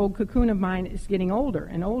as this old cocoon of mine is getting older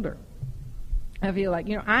and older. I feel like,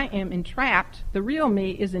 I am entrapped. The real me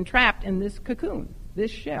is entrapped in this cocoon, this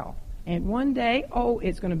shell. And one day,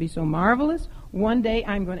 it's going to be so marvelous. One day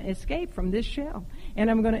I'm going to escape from this shell. And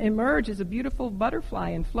I'm going to emerge as a beautiful butterfly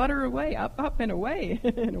and flutter away, up and away.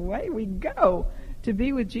 And away we go to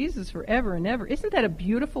be with Jesus forever and ever. Isn't that a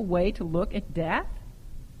beautiful way to look at death?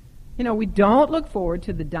 We don't look forward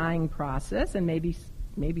to the dying process, and maybe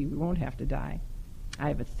we won't have to die. I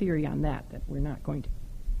have a theory on that we're not going to.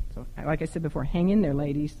 So, like I said before, hang in there,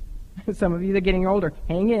 ladies. Some of you that are getting older,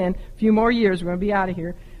 hang in. A few more years, we're going to be out of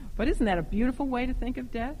here. But isn't that a beautiful way to think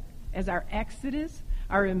of death? As our exodus,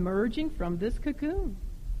 our emerging from this cocoon.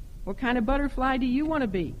 What kind of butterfly do you want to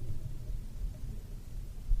be?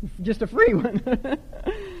 Just a free one.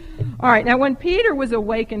 All right, now when Peter was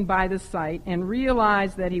awakened by the sight and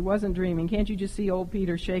realized that he wasn't dreaming, can't you just see old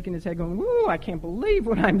Peter shaking his head going, woo, I can't believe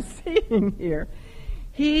what I'm seeing here.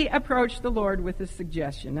 He approached the Lord with a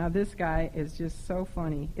suggestion. Now, this guy is just so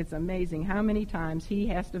funny. It's amazing how many times he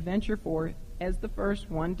has to venture forth as the first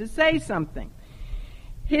one to say something.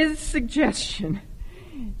 His suggestion,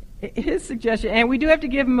 and we do have to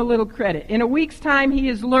give him a little credit. In a week's time, he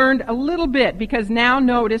has learned a little bit, because now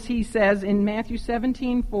notice he says in Matthew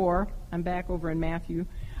 17:4, I'm back over in Matthew,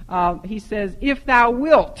 he says, if thou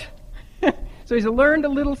wilt. So he's learned a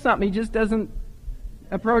little something. He just doesn't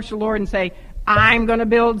approach the Lord and say, I'm going to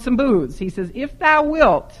build some booths. He says, if thou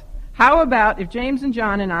wilt, how about if James and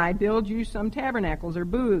John and I build you some tabernacles or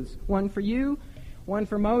booths, one for you, one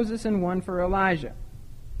for Moses, and one for Elijah?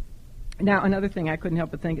 Now, another thing I couldn't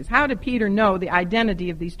help but think is, how did Peter know the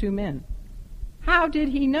identity of these two men? How did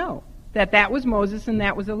he know that was Moses and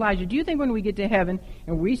that was Elijah? Do you think when we get to heaven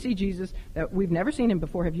and we see Jesus, that we've never seen him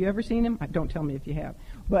before? Have you ever seen him? Don't tell me if you have.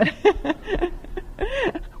 But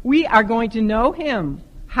we are going to know him.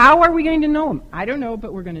 How are we going to know him? I don't know,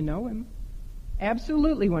 but we're going to know him.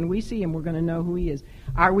 Absolutely, when we see him, we're going to know who he is.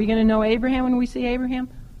 Are we going to know Abraham when we see Abraham?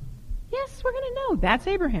 Yes, we're going to know. That's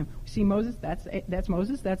Abraham. We see Moses, that's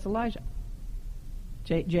Moses, that's Elijah.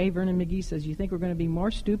 J. Vernon McGee says, you think we're going to be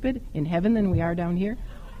more stupid in heaven than we are down here?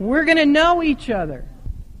 We're going to know each other.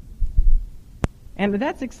 And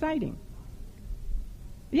that's exciting.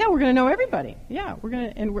 Yeah, we're going to know everybody. Yeah, we're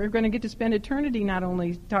going to get to spend eternity not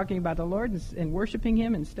only talking about the Lord and worshiping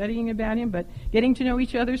him and studying about him, but getting to know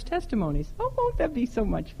each other's testimonies. Oh, won't that be so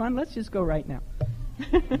much fun? Let's just go right now.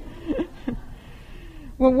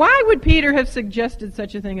 Well, why would Peter have suggested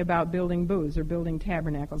such a thing about building booths or building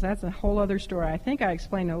tabernacles? That's a whole other story. I think I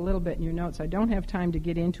explained it a little bit in your notes. I don't have time to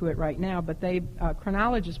get into it right now, but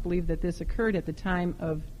chronologists believe that this occurred at the time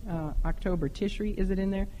of October. Tishri, is it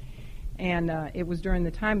in there? And it was during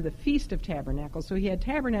the time of the Feast of Tabernacles, so he had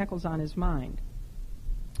tabernacles on his mind.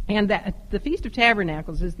 And the Feast of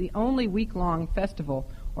Tabernacles is the only week-long festival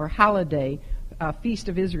or holiday Feast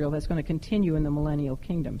of Israel that's going to continue in the millennial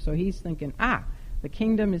kingdom. So he's thinking, the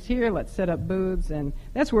kingdom is here, let's set up booths, and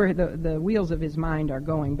that's where the wheels of his mind are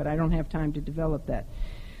going, but I don't have time to develop that.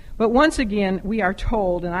 But once again, we are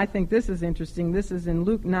told, and I think this is interesting, this is in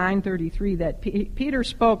Luke 9:33, that Peter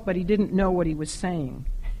spoke, but he didn't know what he was saying.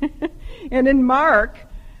 And in Mark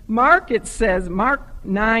it says, Mark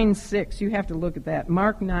 9:6, you have to look at that,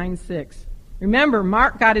 Mark 9:6. Remember,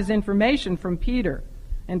 Mark got his information from Peter,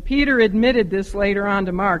 and Peter admitted this later on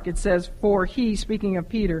to Mark. It says, for he, speaking of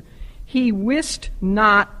Peter, he wist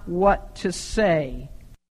not what to say,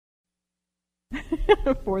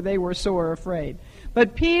 for they were sore afraid.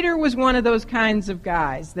 But Peter was one of those kinds of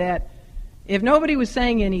guys that if nobody was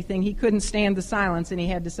saying anything, he couldn't stand the silence and he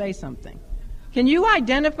had to say something. Can you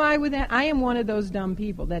identify with that? I am one of those dumb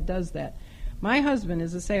people that does that. My husband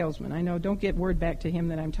is a salesman. I know, don't get word back to him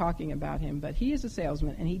that I'm talking about him, but he is a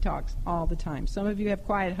salesman and he talks all the time. Some of you have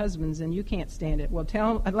quiet husbands and you can't stand it. Well,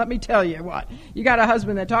 let me tell you what. You got a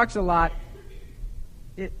husband that talks a lot,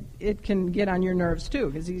 it can get on your nerves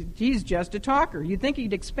too, because he's just a talker. You'd think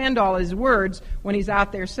he'd expend all his words when he's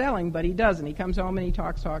out there selling, but he doesn't. He comes home and he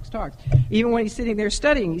talks. Even when he's sitting there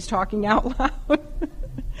studying, he's talking out loud.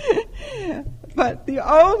 But the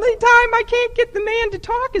only time I can't get the man to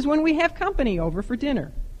talk is when we have company over for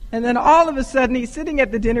dinner. And then all of a sudden he's sitting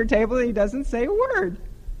at the dinner table and he doesn't say a word.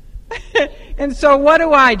 And so what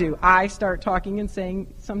do? I start talking and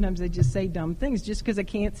saying, sometimes I just say dumb things just because I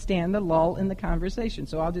can't stand the lull in the conversation.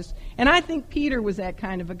 So and I think Peter was that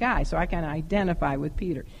kind of a guy, so I kind of identify with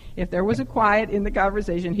Peter. If there was a quiet in the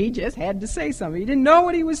conversation, he just had to say something. He didn't know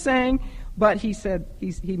what he was saying, but he said,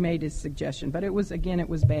 he made his suggestion. But it was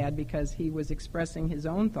bad because he was expressing his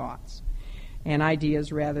own thoughts and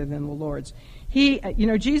ideas rather than the Lord's.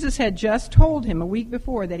 Jesus had just told him a week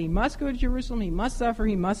before that he must go to Jerusalem, he must suffer,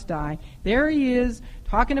 he must die. There he is,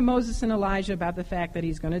 talking to Moses and Elijah about the fact that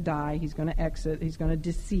he's going to die, he's going to exit, he's going to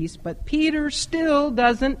decease. But Peter still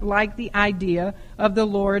doesn't like the idea of the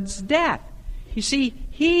Lord's death. You see,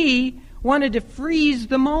 he wanted to freeze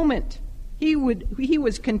the moment. He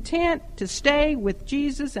was content to stay with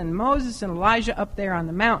Jesus and Moses and Elijah up there on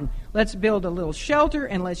the mountain. Let's build a little shelter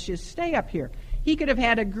and let's just stay up here. He could have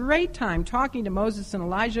had a great time talking to Moses and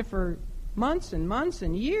Elijah for months and months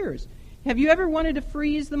and years. Have you ever wanted to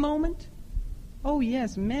freeze the moment? Oh,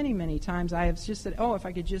 yes, many, many times I have just said, if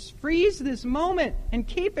I could just freeze this moment and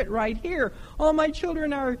keep it right here. All my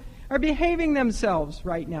children are behaving themselves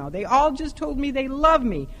right now. They all just told me they love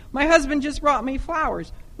me. My husband just brought me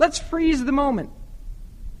flowers. Let's freeze the moment.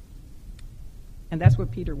 And that's what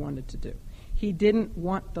Peter wanted to do. He didn't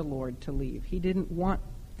want the Lord to leave. He didn't want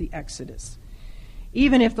the Exodus.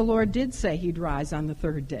 Even if the Lord did say he'd rise on the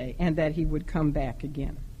third day and that he would come back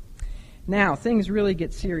again. Now, things really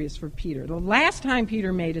get serious for Peter. The last time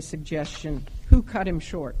Peter made a suggestion, who cut him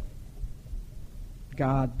short?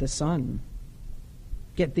 God the Son.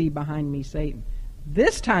 Get thee behind me, Satan.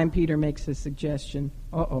 This time Peter makes a suggestion.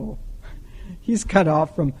 He's cut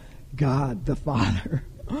off from God the Father.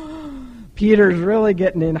 Peter's really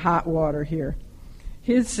getting in hot water here.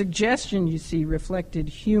 His suggestion, you see, reflected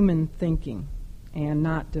human thinking and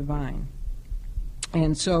not divine.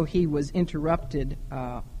 And so he was interrupted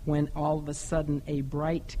when all of a sudden a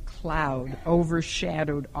bright cloud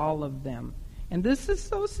overshadowed all of them. And this is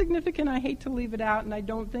so significant, I hate to leave it out, and I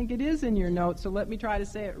don't think it is in your notes, so let me try to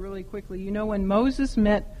say it really quickly. You know, when Moses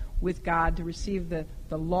met with God to receive the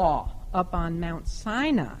law up on Mount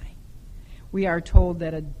Sinai, we are told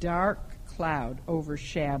that a dark cloud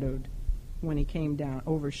overshadowed, when he came down,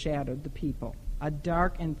 overshadowed the people. A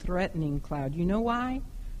dark and threatening cloud. You know why?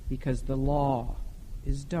 Because the law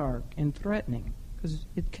is dark and threatening. Because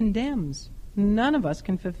it condemns. None of us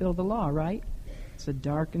can fulfill the law, right? It's a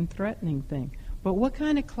dark and threatening thing. But what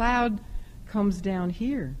kind of cloud comes down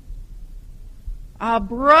here? A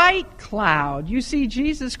bright cloud. You see,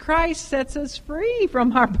 Jesus Christ sets us free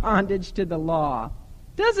from our bondage to the law.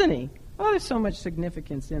 Doesn't he? Oh, there's so much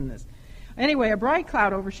significance in this. Anyway, a bright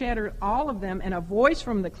cloud overshadowed all of them, and a voice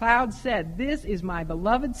from the cloud said, "This is my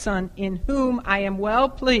beloved Son, in whom I am well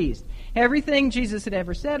pleased." Everything Jesus had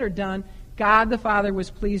ever said or done, God the Father was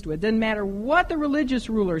pleased with. Didn't matter what the religious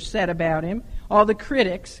rulers said about him, all the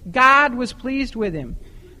critics, God was pleased with him.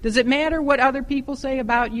 Does it matter what other people say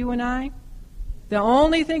about you and I? The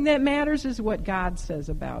only thing that matters is what God says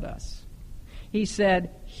about us. He said,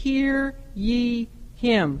 "Hear ye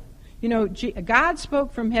him." You know, God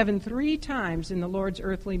spoke from heaven 3 times in the Lord's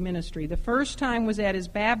earthly ministry. The first time was at his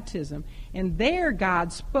baptism, and there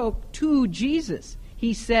God spoke to Jesus.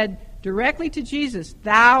 He said directly to Jesus,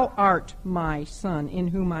 "Thou art my Son, in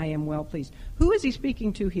whom I am well pleased." Who is he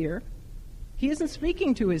speaking to here? He isn't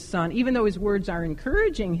speaking to his son, even though his words are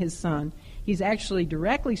encouraging his son. He's actually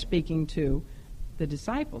directly speaking to the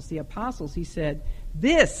disciples, the apostles. He said,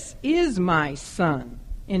 "This is my son,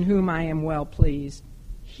 in whom I am well pleased.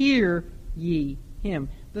 Hear ye him."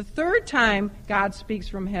 The third time God speaks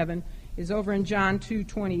from heaven is over in John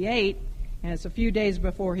 2:28, and it's a few days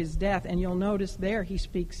before his death. And you'll notice there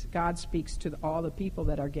God speaks to all the people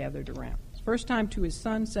that are gathered around. First time to his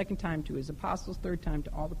son, second time to his apostles, third time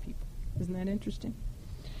to all the people. Isn't that interesting?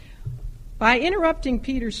 By interrupting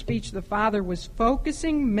Peter's speech, the Father was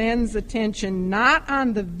focusing men's attention not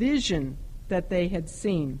on the vision that they had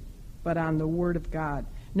seen, but on the Word of God.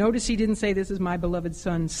 Notice he didn't say, "This is my beloved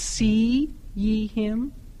Son, see ye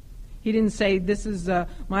him." He didn't say, "This is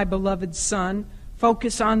my beloved Son,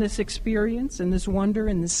 focus on this experience and this wonder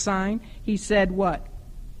and this sign." He said what?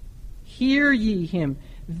 Hear ye him.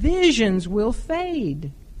 Visions will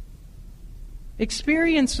fade.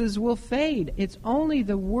 Experiences will fade. It's only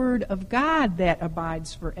the Word of God that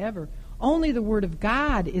abides forever. Only the Word of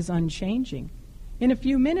God is unchanging. In a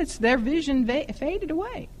few minutes, their vision faded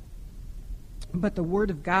away. But the Word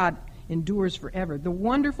of God endures forever. The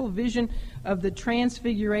wonderful vision of the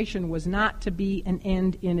Transfiguration was not to be an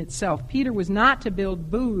end in itself. Peter was not to build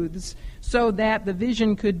booths so that the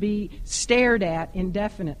vision could be stared at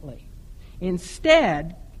indefinitely.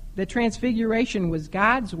 Instead, the Transfiguration was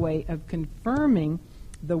God's way of confirming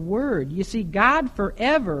the Word. You see, God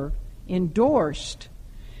forever endorsed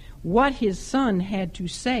what his Son had to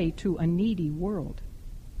say to a needy world.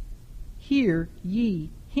 Hear ye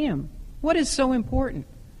him. What is so important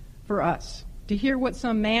for us? To hear what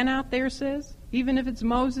some man out there says? Even if it's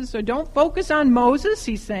Moses? So don't focus on Moses,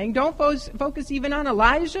 he's saying. Don't focus even on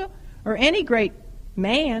Elijah or any great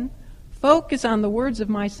man. Focus on the words of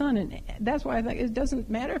my Son. And that's why I think it doesn't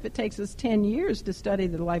matter if it takes us 10 years to study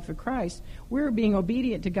the life of Christ. We're being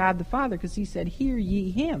obedient to God the Father because he said, "Hear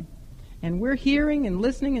ye him." And we're hearing and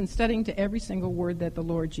listening and studying to every single word that the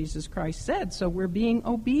Lord Jesus Christ said. So we're being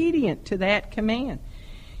obedient to that command.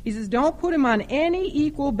 He says, don't put him on any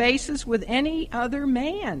equal basis with any other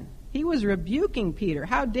man. He was rebuking Peter.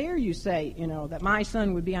 How dare you say, that my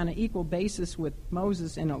son would be on an equal basis with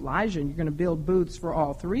Moses and Elijah, and you're going to build booths for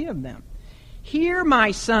all three of them. Hear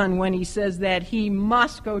my son when he says that he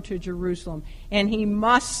must go to Jerusalem, and he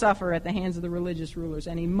must suffer at the hands of the religious rulers,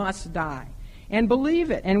 and he must die. And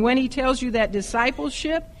believe it. And when he tells you that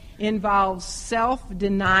discipleship involves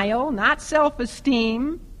self-denial, not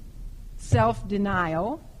self-esteem,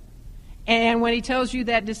 self-denial, and when he tells you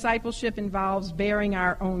that discipleship involves bearing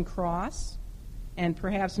our own cross and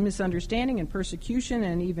perhaps misunderstanding and persecution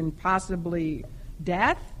and even possibly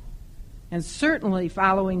death, and certainly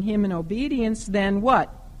following him in obedience, then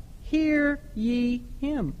what? Hear ye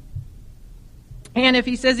him. And if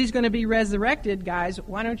he says he's going to be resurrected, guys,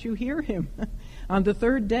 why don't you hear him on the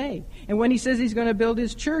third day? And when he says he's going to build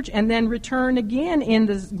his church and then return again in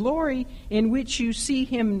the glory in which you see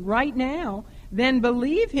him right now, then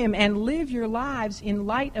believe him and live your lives in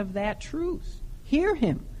light of that truth. Hear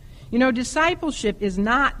him. Discipleship is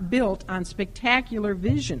not built on spectacular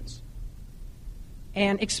visions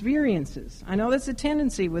and experiences. I know that's a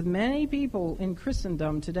tendency with many people in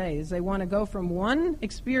Christendom today, is they want to go from one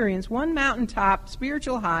experience, one mountaintop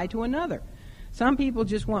spiritual high to another. Some people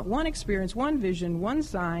just want one experience, one vision, one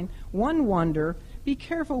sign, one wonder. Be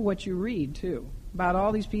careful what you read, too, about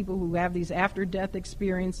all these people who have these after-death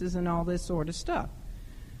experiences and all this sort of stuff.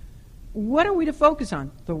 What are we to focus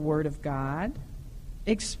on? The Word of God.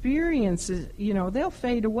 Experiences, they'll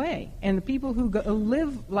fade away. And the people who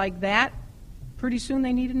live like that, pretty soon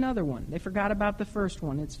they need another one. They forgot about the first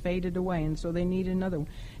one. It's faded away, and so they need another one.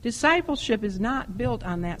 Discipleship is not built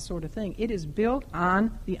on that sort of thing. It is built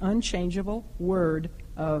on the unchangeable Word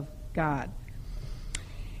of God.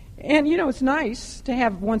 And, it's nice to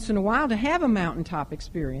have, once in a while, to have a mountaintop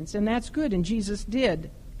experience, and that's good. And Jesus did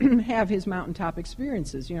have his mountaintop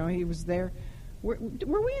experiences. He was there. Were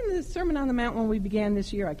we in the Sermon on the Mount when we began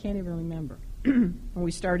this year? I can't even remember. When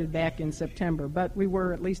we started back in September, but we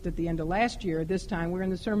were at least at the end of last year. This time we're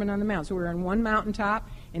in the Sermon on the Mount. So we're on one mountaintop,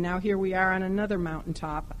 and now here we are on another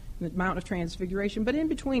mountaintop, the Mount of Transfiguration. But in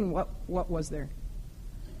between, what was there?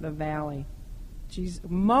 The valley.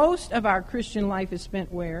 Most of our Christian life is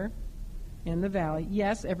spent where? In the valley.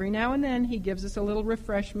 Yes, every now and then he gives us a little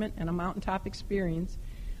refreshment and a mountaintop experience,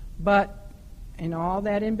 but in all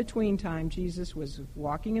that in-between time, Jesus was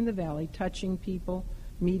walking in the valley, touching people,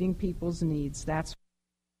 meeting people's needs. That's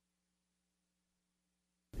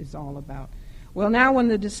what it's all about. Well, now when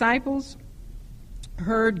the disciples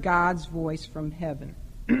heard God's voice from heaven,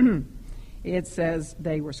 it says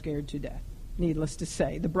they were scared to death, needless to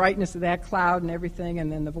say. The brightness of that cloud and everything,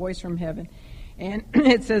 and then the voice from heaven. And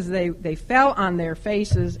it says they fell on their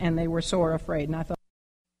faces and they were sore afraid. And I thought,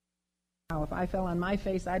 wow, if I fell on my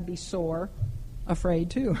face, I'd be sore afraid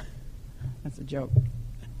too. That's a joke.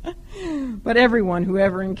 But everyone who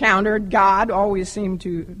ever encountered God always seemed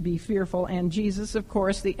to be fearful. And Jesus, of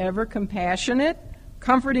course, the ever compassionate,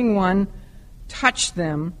 comforting one, touched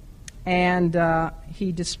them. And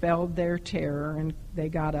he dispelled their terror. And they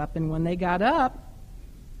got up. And when they got up,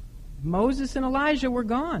 Moses and Elijah were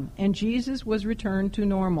gone, and Jesus was returned to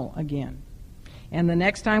normal again. And the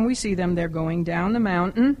next time we see them, they're going down the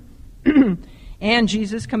mountain, and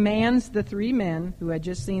Jesus commands the three men who had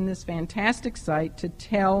just seen this fantastic sight to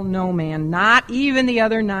tell no man, not even the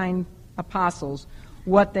other 9 apostles,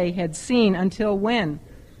 what they had seen until when?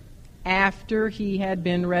 After he had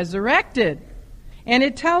been resurrected. And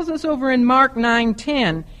it tells us over in Mark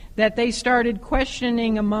 9:10 that they started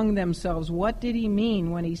questioning among themselves, what did he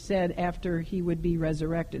mean when he said after he would be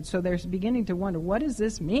resurrected? So they're beginning to wonder, what does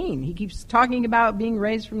this mean? He keeps talking about being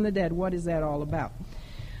raised from the dead. What is that all about?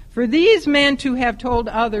 For these men to have told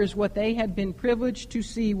others what they had been privileged to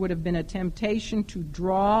see would have been a temptation to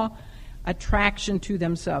draw attraction to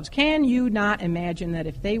themselves. Can you not imagine that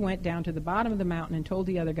if they went down to the bottom of the mountain and told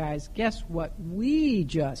the other guys, guess what we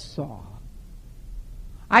just saw?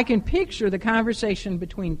 I can picture the conversation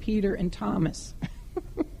between Peter and Thomas.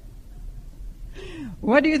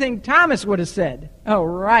 What do you think Thomas would have said? Oh,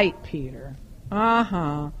 right, Peter.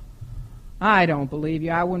 Uh-huh. I don't believe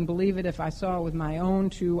you. I wouldn't believe it if I saw it with my own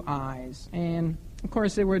 2 eyes. And, of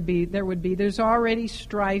course, there's already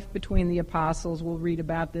strife between the apostles. We'll read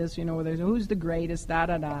about this, there's who's the greatest,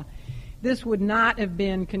 da-da-da. This would not have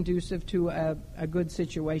been conducive to a good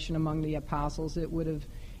situation among the apostles. It would have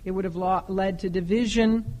led to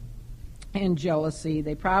division and jealousy.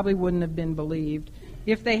 They probably wouldn't have been believed.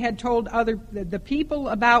 If they had told the people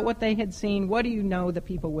about what they had seen, what do you know the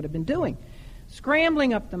people would have been doing?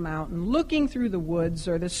 Scrambling up the mountain, looking through the woods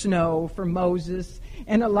or the snow for Moses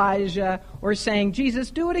and Elijah, or saying, Jesus,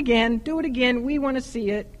 do it again, we want to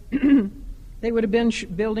see it. They would have been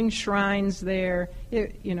building shrines there,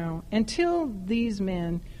 until these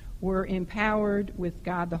men were empowered with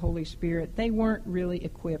God the Holy Spirit. They weren't really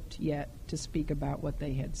equipped yet to speak about what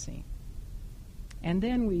they had seen. And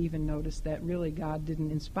then we even noticed that really God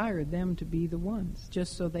didn't inspire them to be the ones,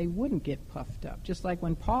 just so they wouldn't get puffed up, just like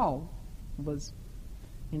when Paul was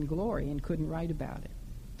in glory and couldn't write about it.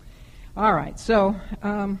 All right, so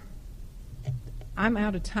I'm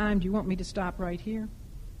out of time. Do you want me to stop right here?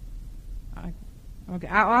 Okay,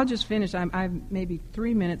 I'll just finish. I'm maybe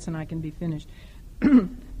 3 minutes and I can be finished.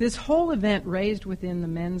 This whole event raised within the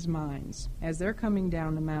men's minds as they're coming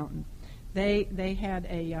down the mountain. They had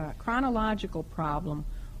a chronological problem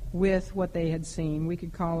with what they had seen. We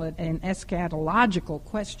could call it an eschatological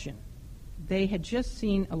question. They had just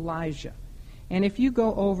seen Elijah. And if you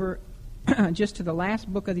go over just to the last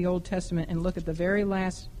book of the Old Testament and look at the very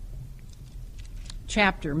last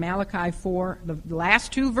chapter, Malachi 4, the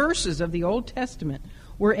last 2 verses of the Old Testament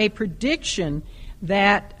were a prediction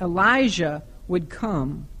that Elijah would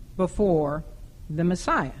come before the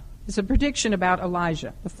Messiah. It's a prediction about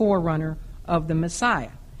Elijah, the forerunner of the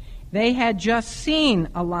Messiah. They had just seen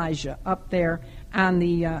Elijah up there on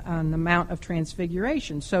the Mount of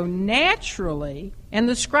Transfiguration. So naturally, and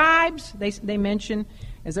the scribes, they mention,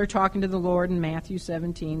 as they're talking to the Lord in Matthew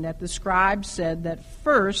 17, that the scribes said that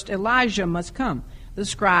first Elijah must come. The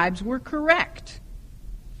scribes were correct.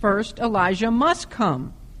 First, Elijah must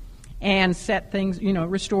come and set things,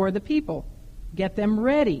 restore the people. Get them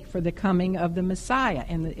ready for the coming of the Messiah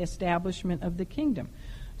and the establishment of the kingdom.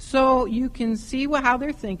 So you can see how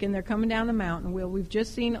they're thinking. They're coming down the mountain. Well, we've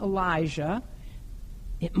just seen Elijah.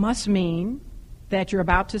 It must mean that you're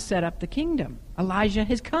about to set up the kingdom. Elijah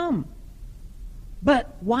has come.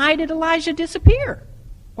 But why did Elijah disappear?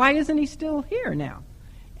 Why isn't he still here now?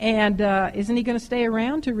 And isn't he going to stay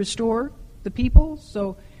around to restore the people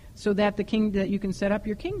so that that you can set up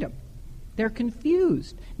your kingdom? They're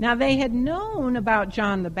confused. Now, they had known about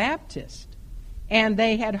John the Baptist, and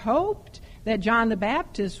they had hoped that John the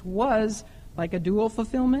Baptist was like a dual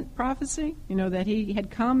fulfillment prophecy, that he had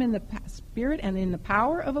come in the spirit and in the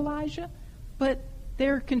power of Elijah. But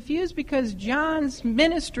they're confused because John's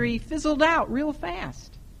ministry fizzled out real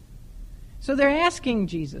fast. So they're asking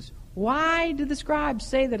Jesus, why do the scribes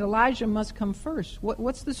say that Elijah must come first?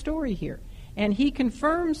 What's the story here? And he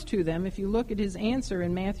confirms to them, if you look at his answer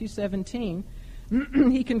in Matthew 17,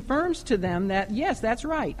 he confirms to them that, yes, that's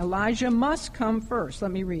right, Elijah must come first.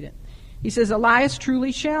 Let me read it. He says, Elias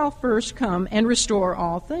truly shall first come and restore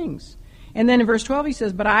all things. And then in verse 12 he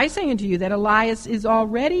says, but I say unto you that Elias is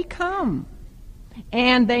already come,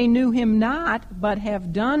 And they knew him not, but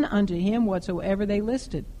have done unto him whatsoever they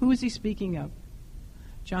listed. Who is he speaking of?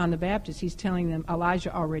 John the Baptist. He's telling them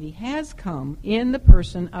Elijah already has come in the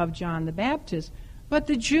person of John the Baptist, but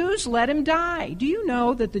the Jews let him die. Do you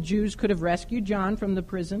know that the Jews could have rescued John from the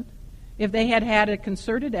prison? If they had had a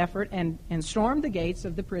concerted effort and stormed the gates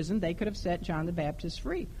of the prison, they could have set John the Baptist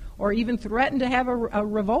free, or even threatened to have a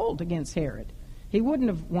revolt against Herod. He wouldn't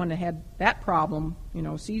have wanted to have that problem,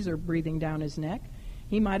 Caesar breathing down his neck.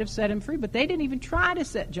 He might have set him free, but they didn't even try to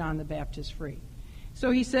set John the Baptist free.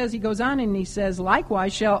 So he goes on and he says,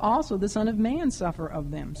 likewise shall also the Son of Man suffer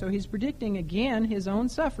of them. So he's predicting again his own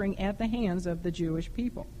suffering at the hands of the Jewish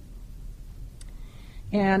people.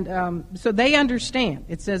 And so they understand.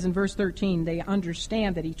 It says in verse 13, they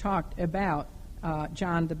understand that he talked about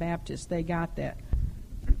John the Baptist. They got that.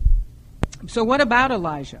 So what about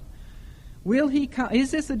Elijah? Will he come?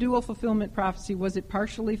 Is this a dual fulfillment prophecy? Was it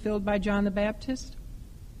partially filled by John the Baptist?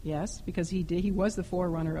 Yes, because he was the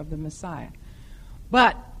forerunner of the Messiah.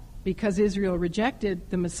 But because Israel rejected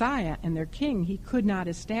the Messiah and their king, he could not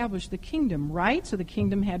establish the kingdom, right? So the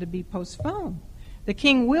kingdom had to be postponed. The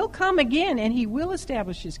king will come again, and he will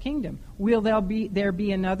establish his kingdom. Will there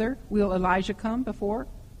be another? Will Elijah come before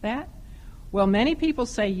that? Well, many people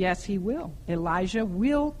say, yes, he will. Elijah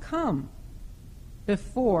will come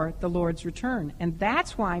before the Lord's return. And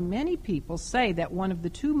that's why many people say that one of the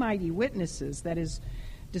two mighty witnesses that is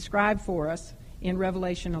described for us in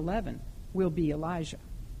Revelation 11 will be Elijah.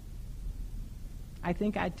 I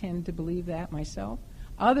think I tend to believe that myself.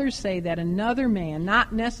 Others say that another man,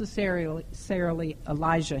 not necessarily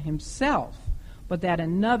Elijah himself, but that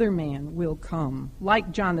another man will come,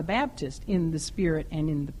 like John the Baptist, in the spirit and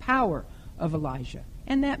in the power of Elijah.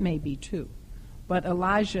 And that may be too. But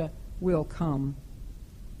Elijah will come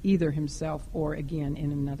either himself or again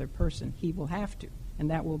in another person. He will have to. And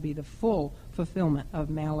that will be the full fulfillment of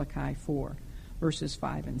Malachi 4, verses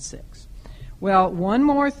 5 and 6. Well, one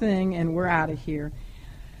more thing, and we're out of here.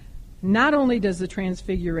 Not only does the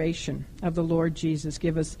transfiguration of the Lord Jesus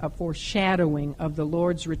give us a foreshadowing of the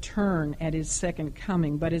Lord's return at his second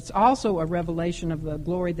coming, but it's also a revelation of the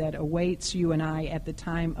glory that awaits you and I at the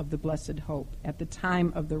time of the blessed hope, at the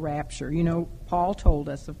time of the rapture. Paul told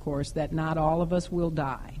us, of course, that not all of us will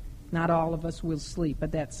die, not all of us will sleep,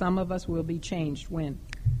 but that some of us will be changed when?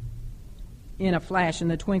 In a flash, in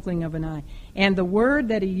the twinkling of an eye. And the word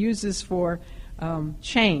that he uses for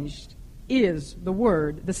changed is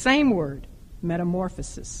the same word,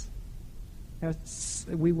 metamorphosis.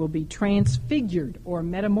 We will be transfigured or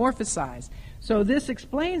metamorphosized. So this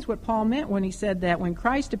explains what Paul meant when he said that when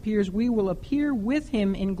Christ appears, we will appear with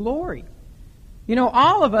him in glory.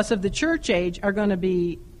 All of us of the church age are going to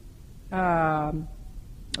be, at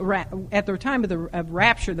the time of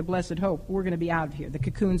rapture, the blessed hope, we're going to be out of here. The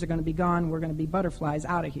cocoons are going to be gone. We're going to be butterflies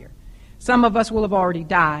out of here. Some of us will have already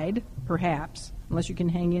died, perhaps, unless you can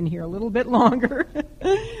hang in here a little bit longer.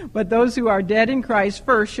 But those who are dead in Christ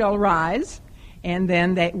first shall rise, and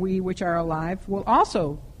then that we which are alive will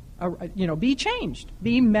also, be changed,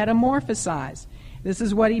 be metamorphosized. This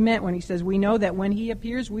is what he meant when he says, we know that when he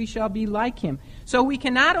appears, we shall be like him. So we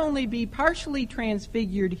can not only be partially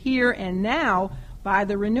transfigured here and now by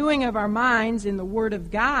the renewing of our minds in the Word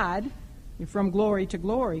of God, from glory to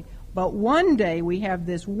glory, but one day we have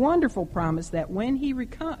this wonderful promise that when he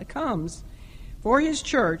comes for his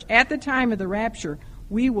church at the time of the rapture,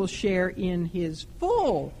 we will share in his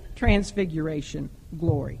full transfiguration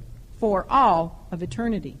glory for all of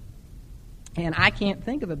eternity. And I can't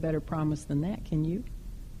think of a better promise than that, can you?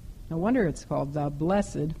 No wonder it's called the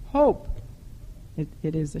blessed hope.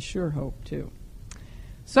 It is a sure hope, too.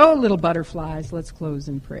 So, little butterflies, let's close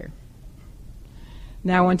in prayer.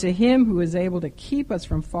 Now unto him who is able to keep us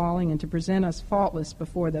from falling and to present us faultless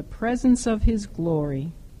before the presence of his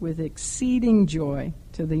glory with exceeding joy,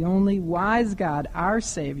 to the only wise God, our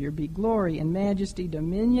Savior, be glory and majesty,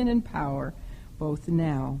 dominion and power, both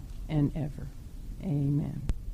now and ever. Amen.